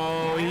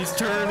 Oh, he's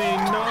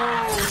turning. No.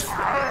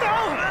 No!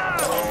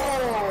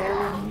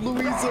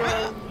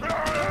 Louisa.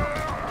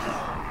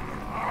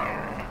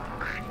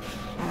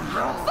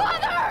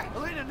 Father!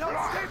 Elena, no,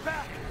 stay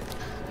back!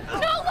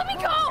 No, let me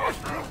go!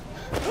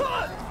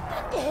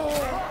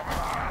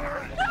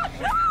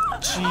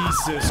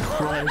 Jesus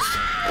Christ.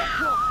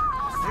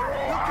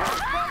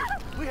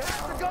 We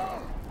have to go!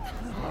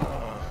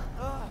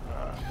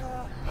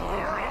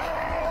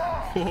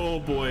 Oh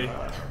boy.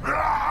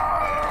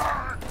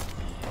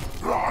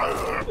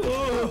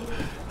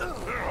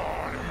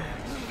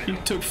 He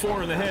took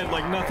 4 in the head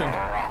like nothing.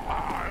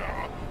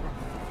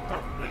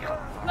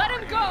 Let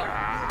him go!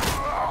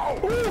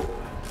 Ooh.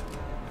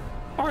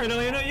 All right,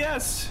 Elena,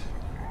 yes.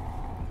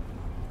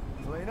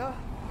 Elena?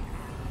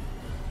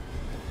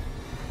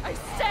 I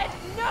said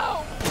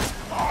no!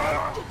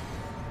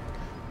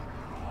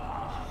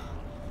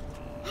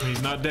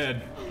 He's not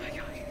dead. Oh my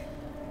God.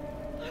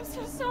 I'm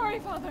so sorry,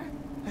 Father.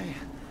 Hey,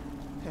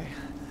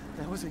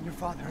 that wasn't your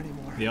father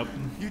anymore. Yep.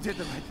 You did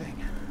the right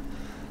thing.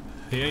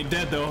 He ain't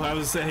dead though. I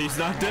was saying he's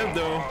not dead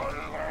though.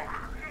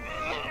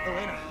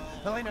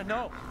 Elena,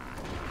 no.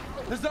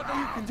 There's nothing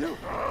you can do.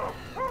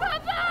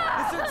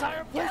 Papa! This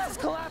entire place is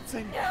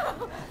collapsing.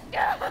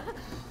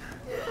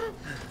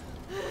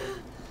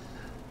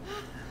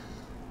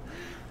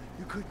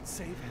 You couldn't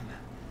save him.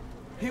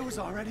 He was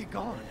already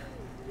gone.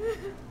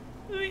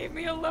 Leave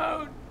me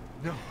alone.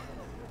 No,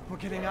 we're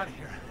getting out of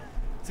here.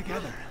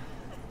 Together.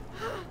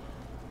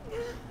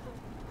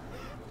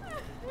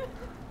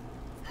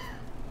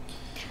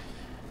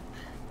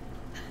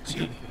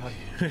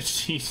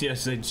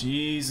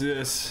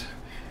 Jesus.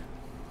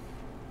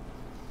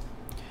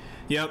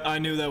 Yep, I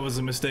knew that was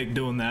a mistake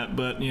doing that,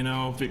 but you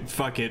know,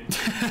 fuck it.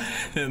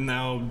 And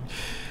now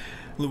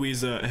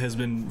Louisa has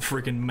been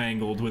freaking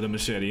mangled with a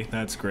machete.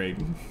 That's great.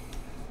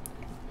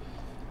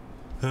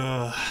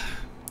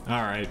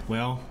 Alright,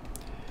 well.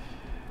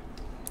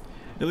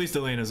 At least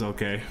Elena's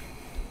okay.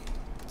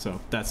 So,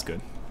 that's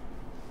good.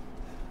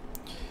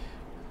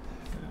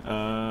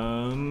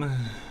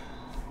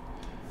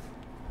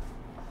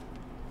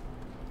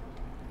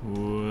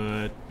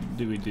 What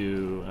do we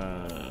do?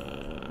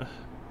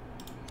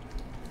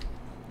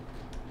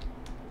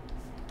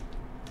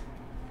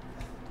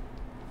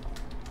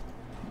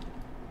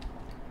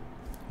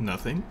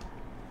 Nothing.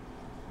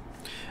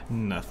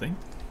 Nothing.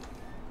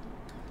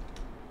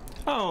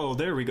 Oh,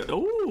 there we go.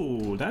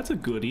 Oh, that's a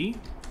goodie.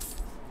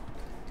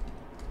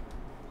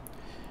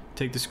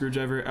 Take the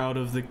screwdriver out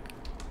of the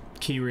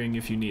keyring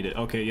if you need it.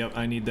 Okay, yep,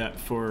 I need that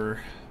for...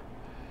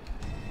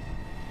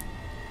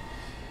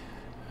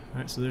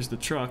 Alright, so there's the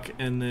truck,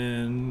 and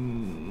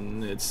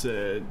then it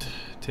said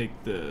take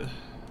the...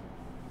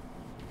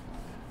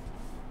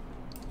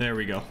 There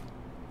we go.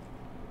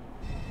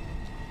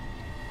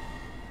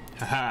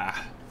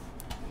 Haha.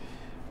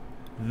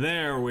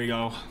 There we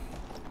go.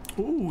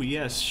 Ooh,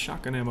 yes,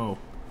 shotgun ammo.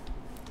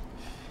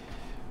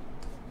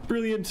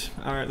 Brilliant.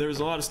 Alright, there's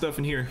a lot of stuff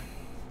in here.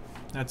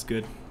 That's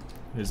good.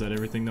 Is that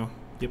everything, though?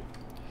 Yep.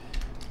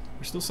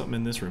 There's still something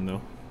in this room,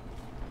 though.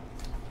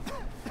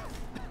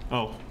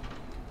 Oh.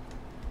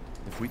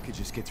 If we could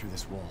just get through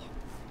this wall.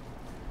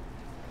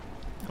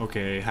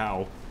 Okay,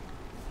 how?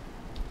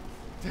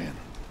 Damn,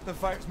 the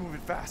fire's moving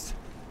fast.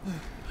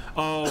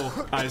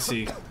 Oh, I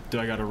see. Do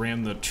I gotta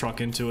ram the truck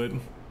into it?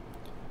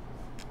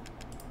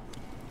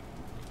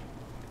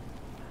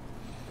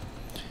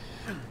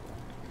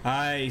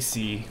 I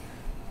see.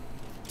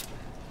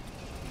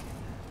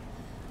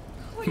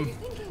 What are you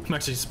thinking? I'm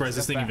actually surprised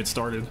this thing even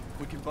started.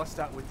 We can bust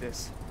out with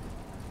this.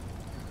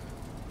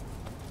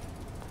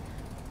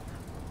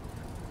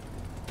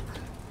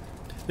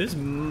 This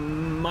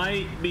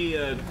might be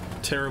a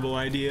terrible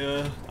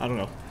idea. I don't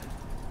know.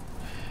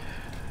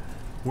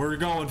 We're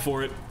going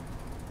for it.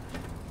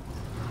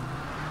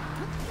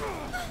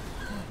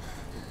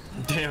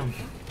 Damn.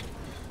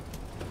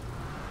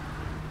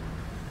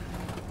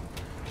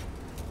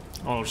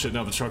 Oh shit,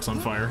 now the truck's on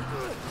fire.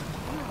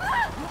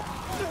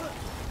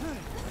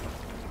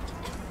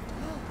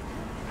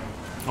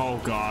 Oh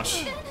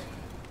gosh.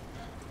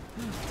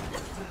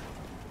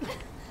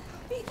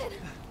 Ethan,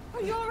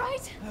 are you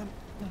alright? I'm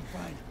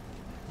fine.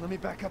 Let me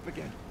back up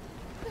again.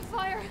 The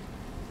fire.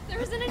 There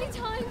isn't any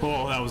time.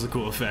 Oh, that was a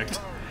cool effect.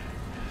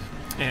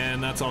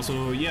 And that's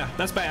also, yeah,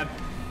 that's bad.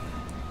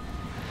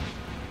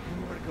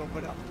 Nowhere to go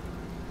but up.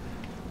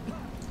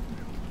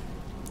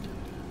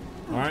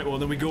 Alright, well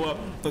then we go up.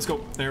 Let's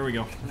go. There we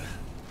go.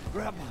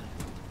 Grab one.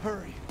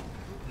 Hurry.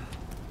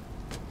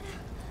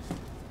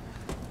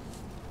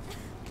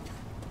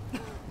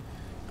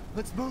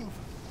 Let's move.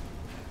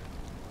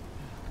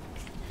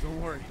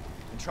 Don't worry.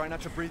 And try not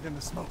to breathe in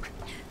the smoke.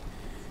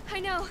 I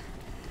know.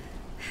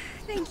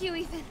 Thank you,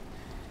 Ethan.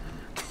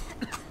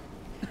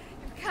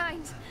 You're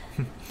kind.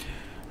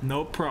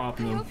 No I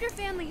problem. hope your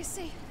family is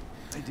safe.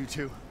 I do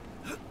too.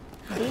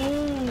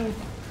 Oh.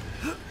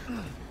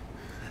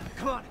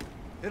 Come on.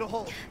 It'll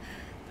hold.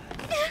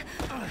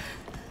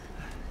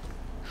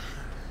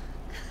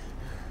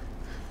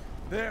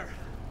 There.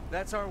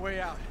 That's our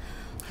way out.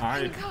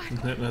 Alright,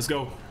 let's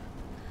go.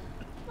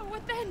 But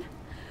what then?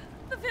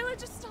 The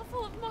village is still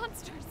full of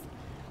monsters.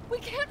 We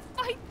can't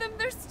fight them.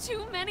 There's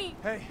too many.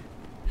 Hey.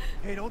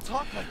 Hey, don't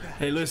talk like that.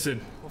 Hey,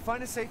 listen. We'll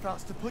find a safe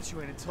house to put you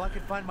in until I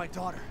can find my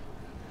daughter.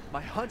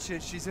 My hunch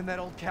is she's in that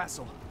old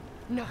castle.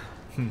 No.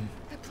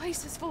 The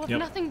place is full of Yep.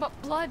 nothing but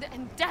blood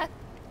and death.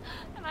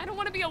 And I don't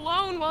want to be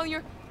alone while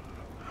you're...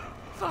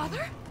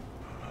 Father?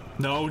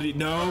 No,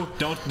 no,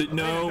 don't,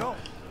 no. No,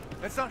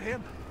 that's not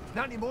him.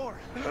 Not anymore.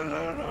 He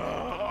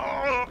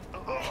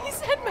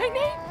said my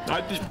name.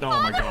 I just, oh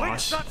my Wait, gosh.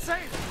 it's not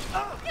safe.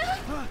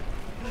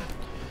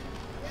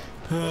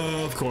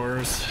 Oh, of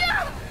course.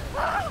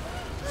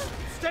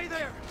 Stay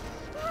there.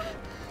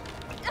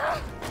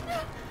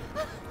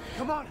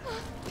 Come on.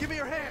 Give me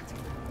your hand.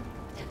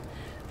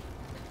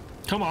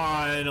 Come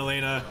on,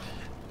 Elena.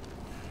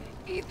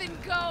 Ethan,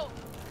 go.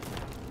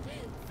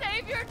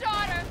 Save your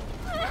daughter.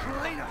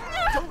 Elena,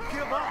 don't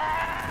give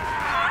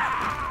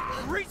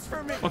up. Reach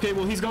for me. Okay,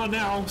 well, he's gone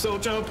now, so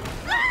jump.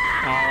 Oh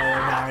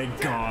my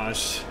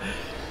gosh.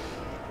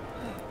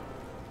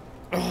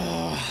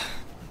 Oh.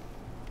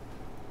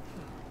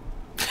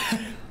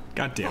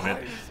 God damn Why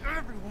it. is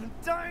everyone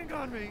dying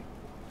on me?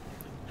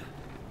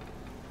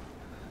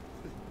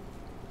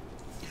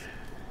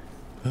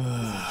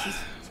 This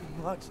is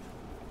too much.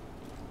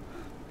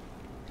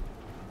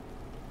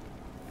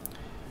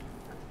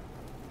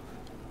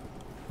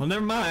 Well,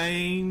 never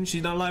mind.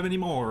 She's not alive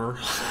anymore.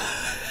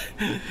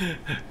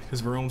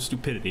 Because of her own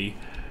stupidity.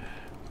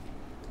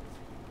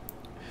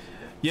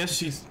 Yes,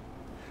 she's...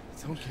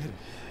 Don't get it.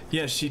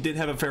 Yes, she did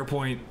have a fair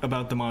point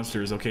about the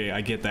monsters. Okay,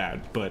 I get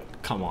that.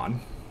 But, come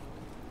on.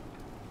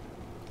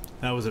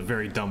 That was a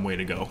very dumb way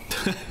to go.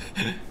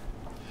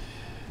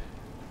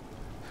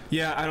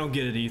 Yeah, I don't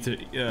get it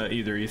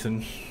either,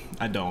 Ethan.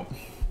 I don't.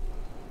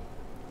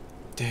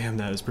 Damn,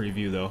 that was pretty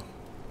view, though.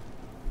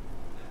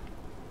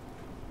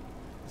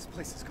 This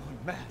place is going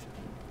mad.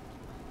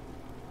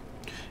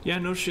 Yeah,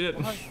 no shit.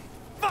 Why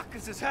fuck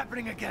is this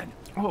happening again?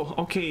 Oh,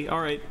 okay,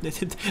 alright.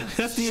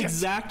 That's the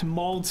exact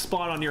mauled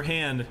spot on your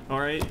hand,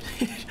 alright?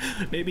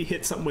 Maybe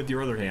hit something with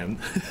your other hand.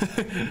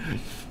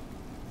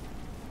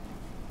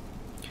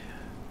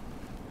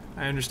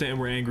 I understand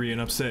we're angry and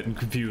upset and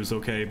confused,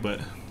 okay, but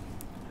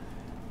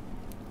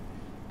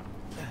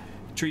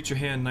treat your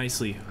hand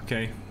nicely,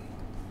 okay?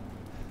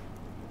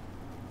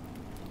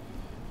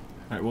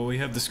 Alright, well, we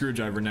have the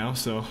screwdriver now,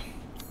 so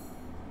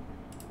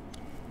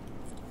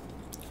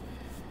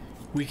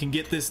we can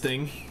get this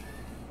thing.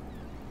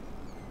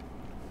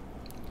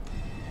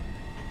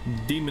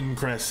 Demon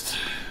Crest.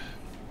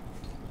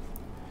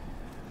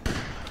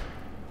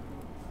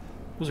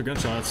 Those are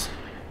gunshots.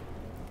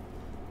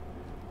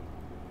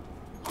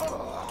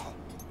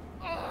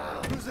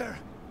 Who's there?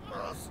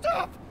 Oh,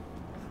 stop!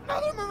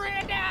 Mother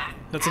Miranda!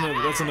 That's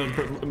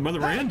another Mother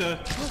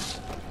Miranda.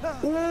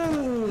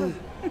 Ooh.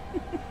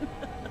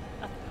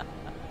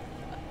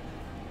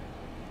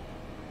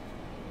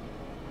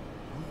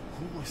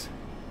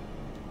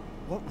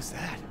 What was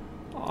that?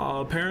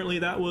 Apparently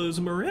that was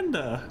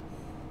Miranda.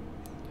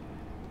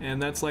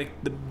 And that's like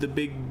the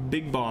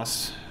big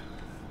boss.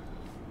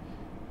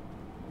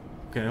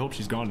 Okay, I hope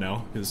she's gone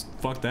now, because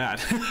fuck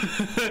that.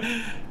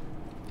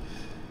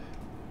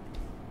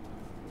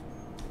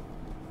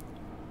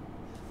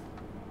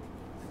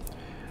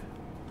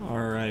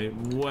 Alright,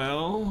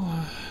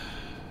 well...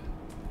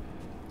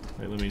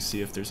 Wait, let me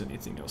see if there's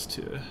anything else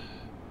to...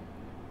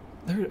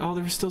 Oh,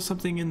 there was still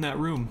something in that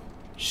room.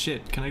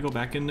 Shit, can I go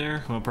back in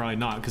there? Well, probably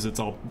not, because it's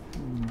all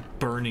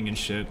burning and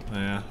shit.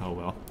 Yeah, oh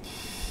well.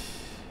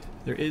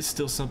 There is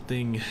still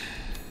something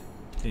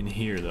in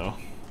here, though.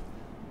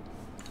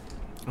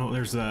 Oh,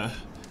 there's the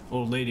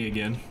old lady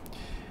again.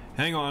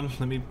 Hang on,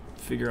 let me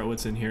figure out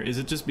what's in here. Is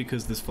it just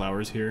because this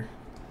flower's here?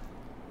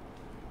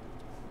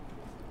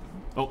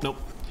 Oh,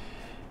 nope.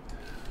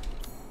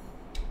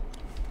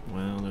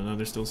 Well, no,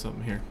 there's still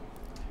something here.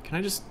 Can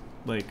I just,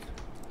 like...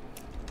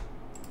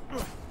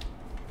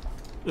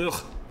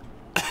 Ugh.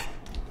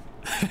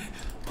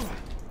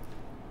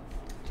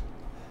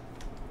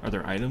 Are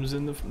there items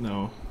in the...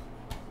 No.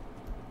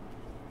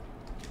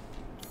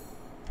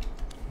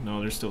 No,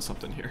 there's still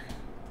something here.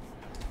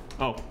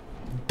 Oh,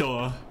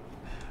 duh.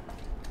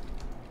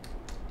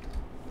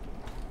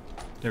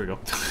 There we go.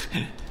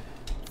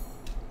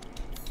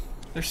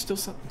 There's still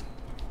something.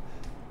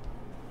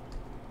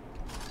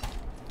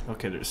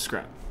 Okay, there's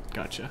scrap.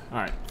 Gotcha.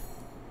 Alright.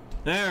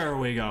 There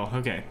we go.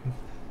 Okay.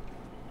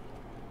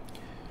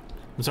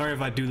 I'm sorry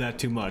if I do that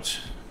too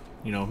much.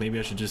 You know, maybe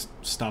I should just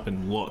stop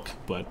and look,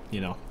 but, you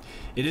know,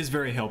 it is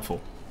very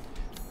helpful.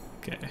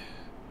 Okay.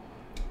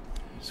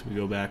 So we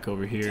go back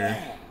over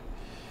here.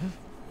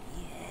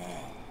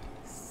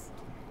 Yes.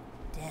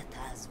 Death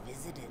has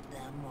visited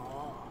them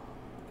all.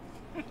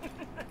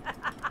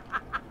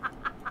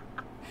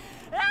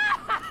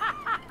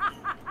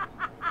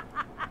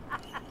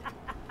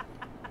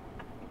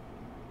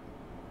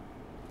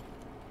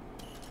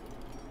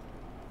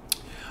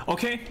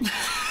 Okay.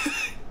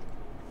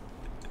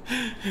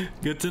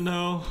 Good to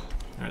know.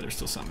 Alright, there's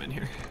still some in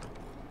here.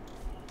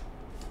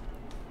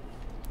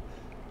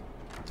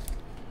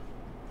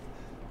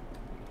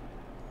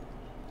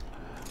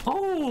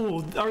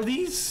 Oh, are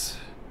these...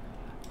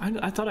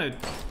 I thought I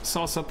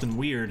saw something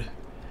weird.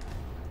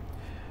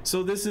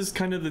 So this is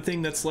kind of the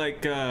thing that's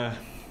like, well,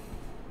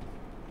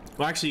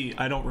 actually,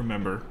 I don't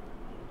remember.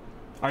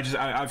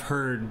 I've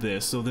heard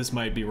this, so this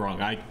might be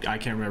wrong. I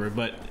can't remember,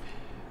 but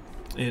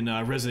in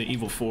Resident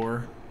Evil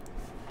 4,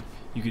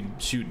 you could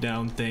shoot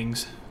down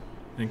things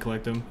and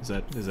collect them. Is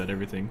that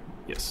everything?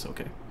 Yes,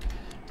 okay.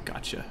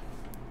 Gotcha.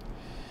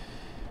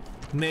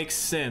 Makes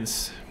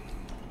sense.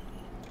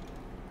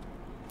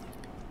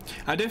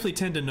 I definitely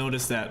tend to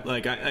notice that.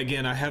 Like,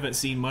 again, I haven't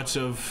seen much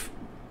of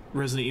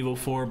Resident Evil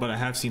 4, but I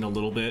have seen a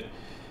little bit.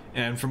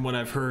 And from what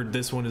I've heard,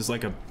 this one is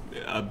like a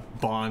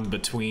bond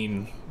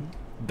between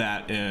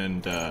that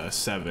and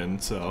 7,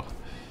 so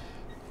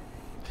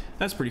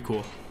that's pretty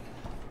cool.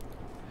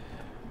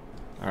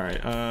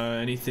 Alright,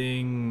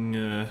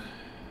 anything...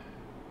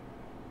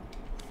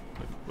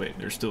 Wait,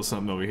 there's still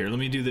something over here. Let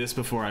me do this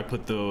before I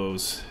put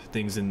those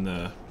things in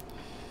the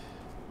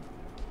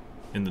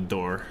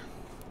door.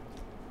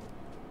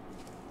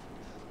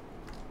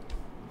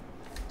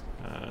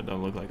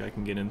 Don't look like I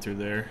can get in through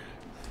there.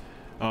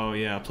 Oh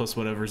yeah, plus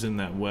whatever's in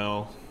that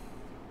well.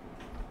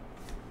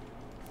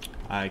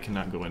 I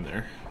cannot go in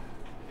there.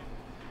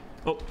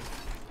 Oh,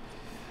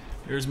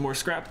 there's more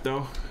scrap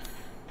though.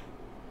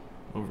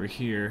 Over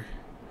here.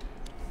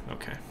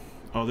 Okay.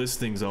 Oh, this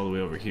thing's all the way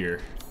over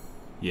here.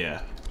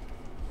 Yeah.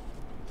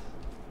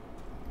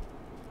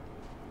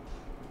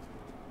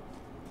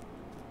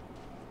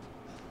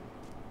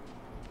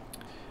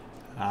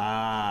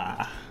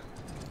 Ah.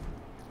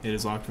 It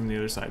is locked from the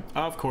other side.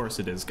 Of course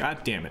it is.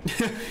 God damn it.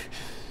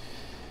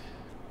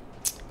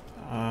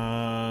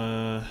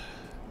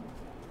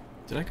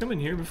 Did I come in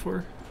here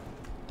before?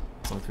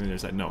 It's locked from the other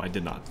side. No, I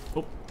did not.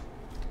 Oh.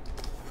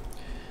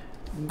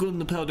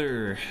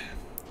 Gunpowder.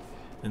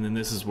 And then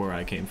this is where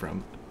I came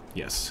from.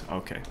 Yes,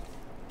 okay.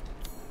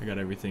 I got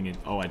everything in.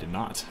 Oh, I did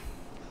not.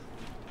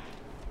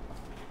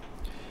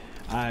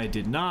 I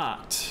did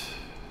not.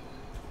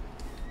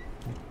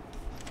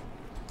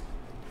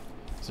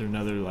 Is there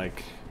another,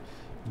 like,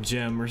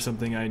 gem or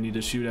something I need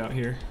to shoot out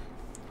here?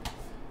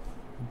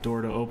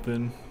 Door to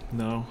open?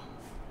 No.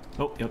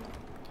 Oh, yep.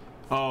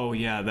 Oh,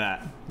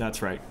 yeah,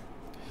 that's right.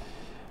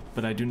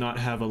 But I do not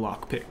have a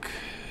lockpick.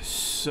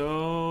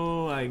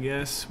 So, I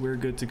guess we're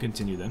good to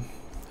continue then.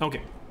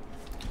 Okay.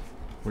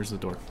 Where's the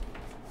door?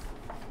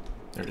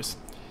 There it is.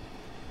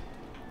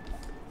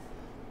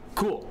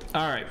 Cool.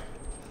 Alright.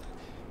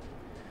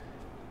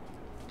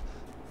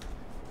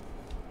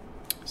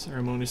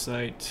 Ceremony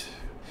site.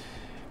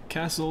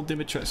 Castle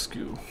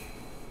Dimitrescu.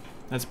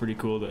 That's pretty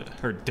cool.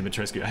 Or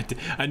Dimitrescu.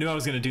 I knew I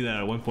was going to do that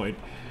at one point.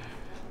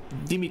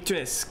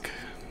 Dimitrescu.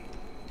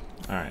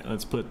 Alright,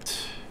 let's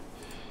put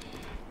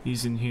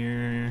these in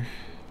here.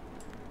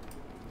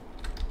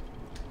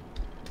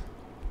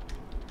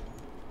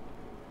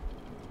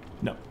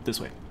 No, this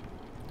way.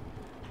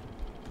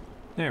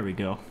 There we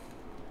go.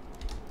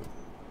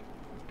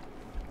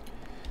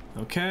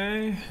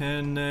 Okay,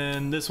 and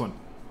then this one.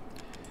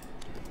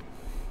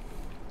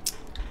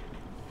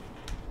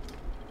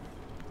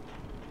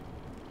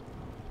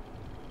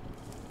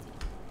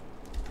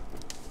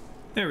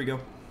 There we go.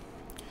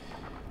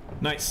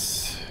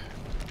 Nice.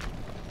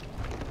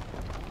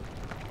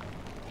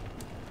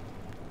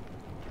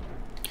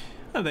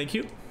 Oh, thank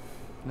you.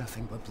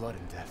 Nothing but blood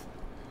and death.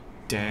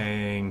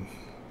 Dang.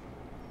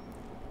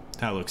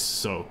 That looks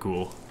so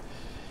cool.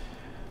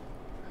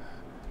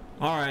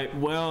 Alright,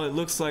 well, it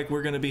looks like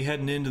we're going to be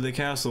heading into the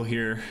castle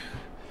here.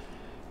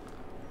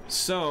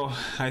 So,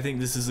 I think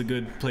this is a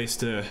good place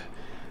to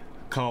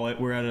call it.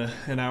 We're at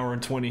an hour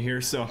and 20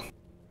 here, so...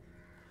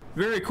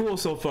 Very cool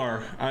so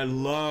far. I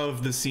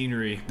love the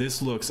scenery.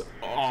 This looks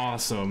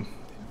awesome.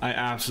 I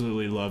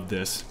absolutely love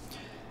this.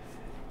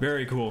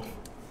 Very cool.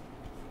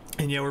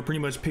 And yeah, we're pretty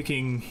much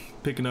picking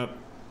up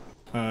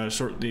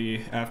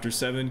shortly after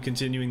 7,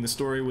 continuing the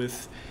story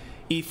with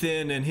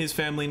Ethan and his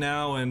family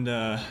now,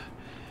 and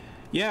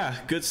yeah,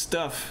 good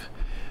stuff.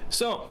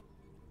 So,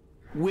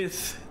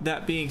 with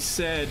that being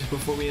said,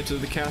 before we enter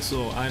the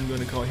castle, I'm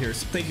going to call here.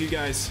 So thank you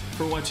guys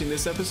for watching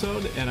this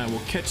episode, and I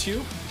will catch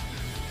you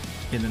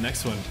in the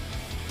next one.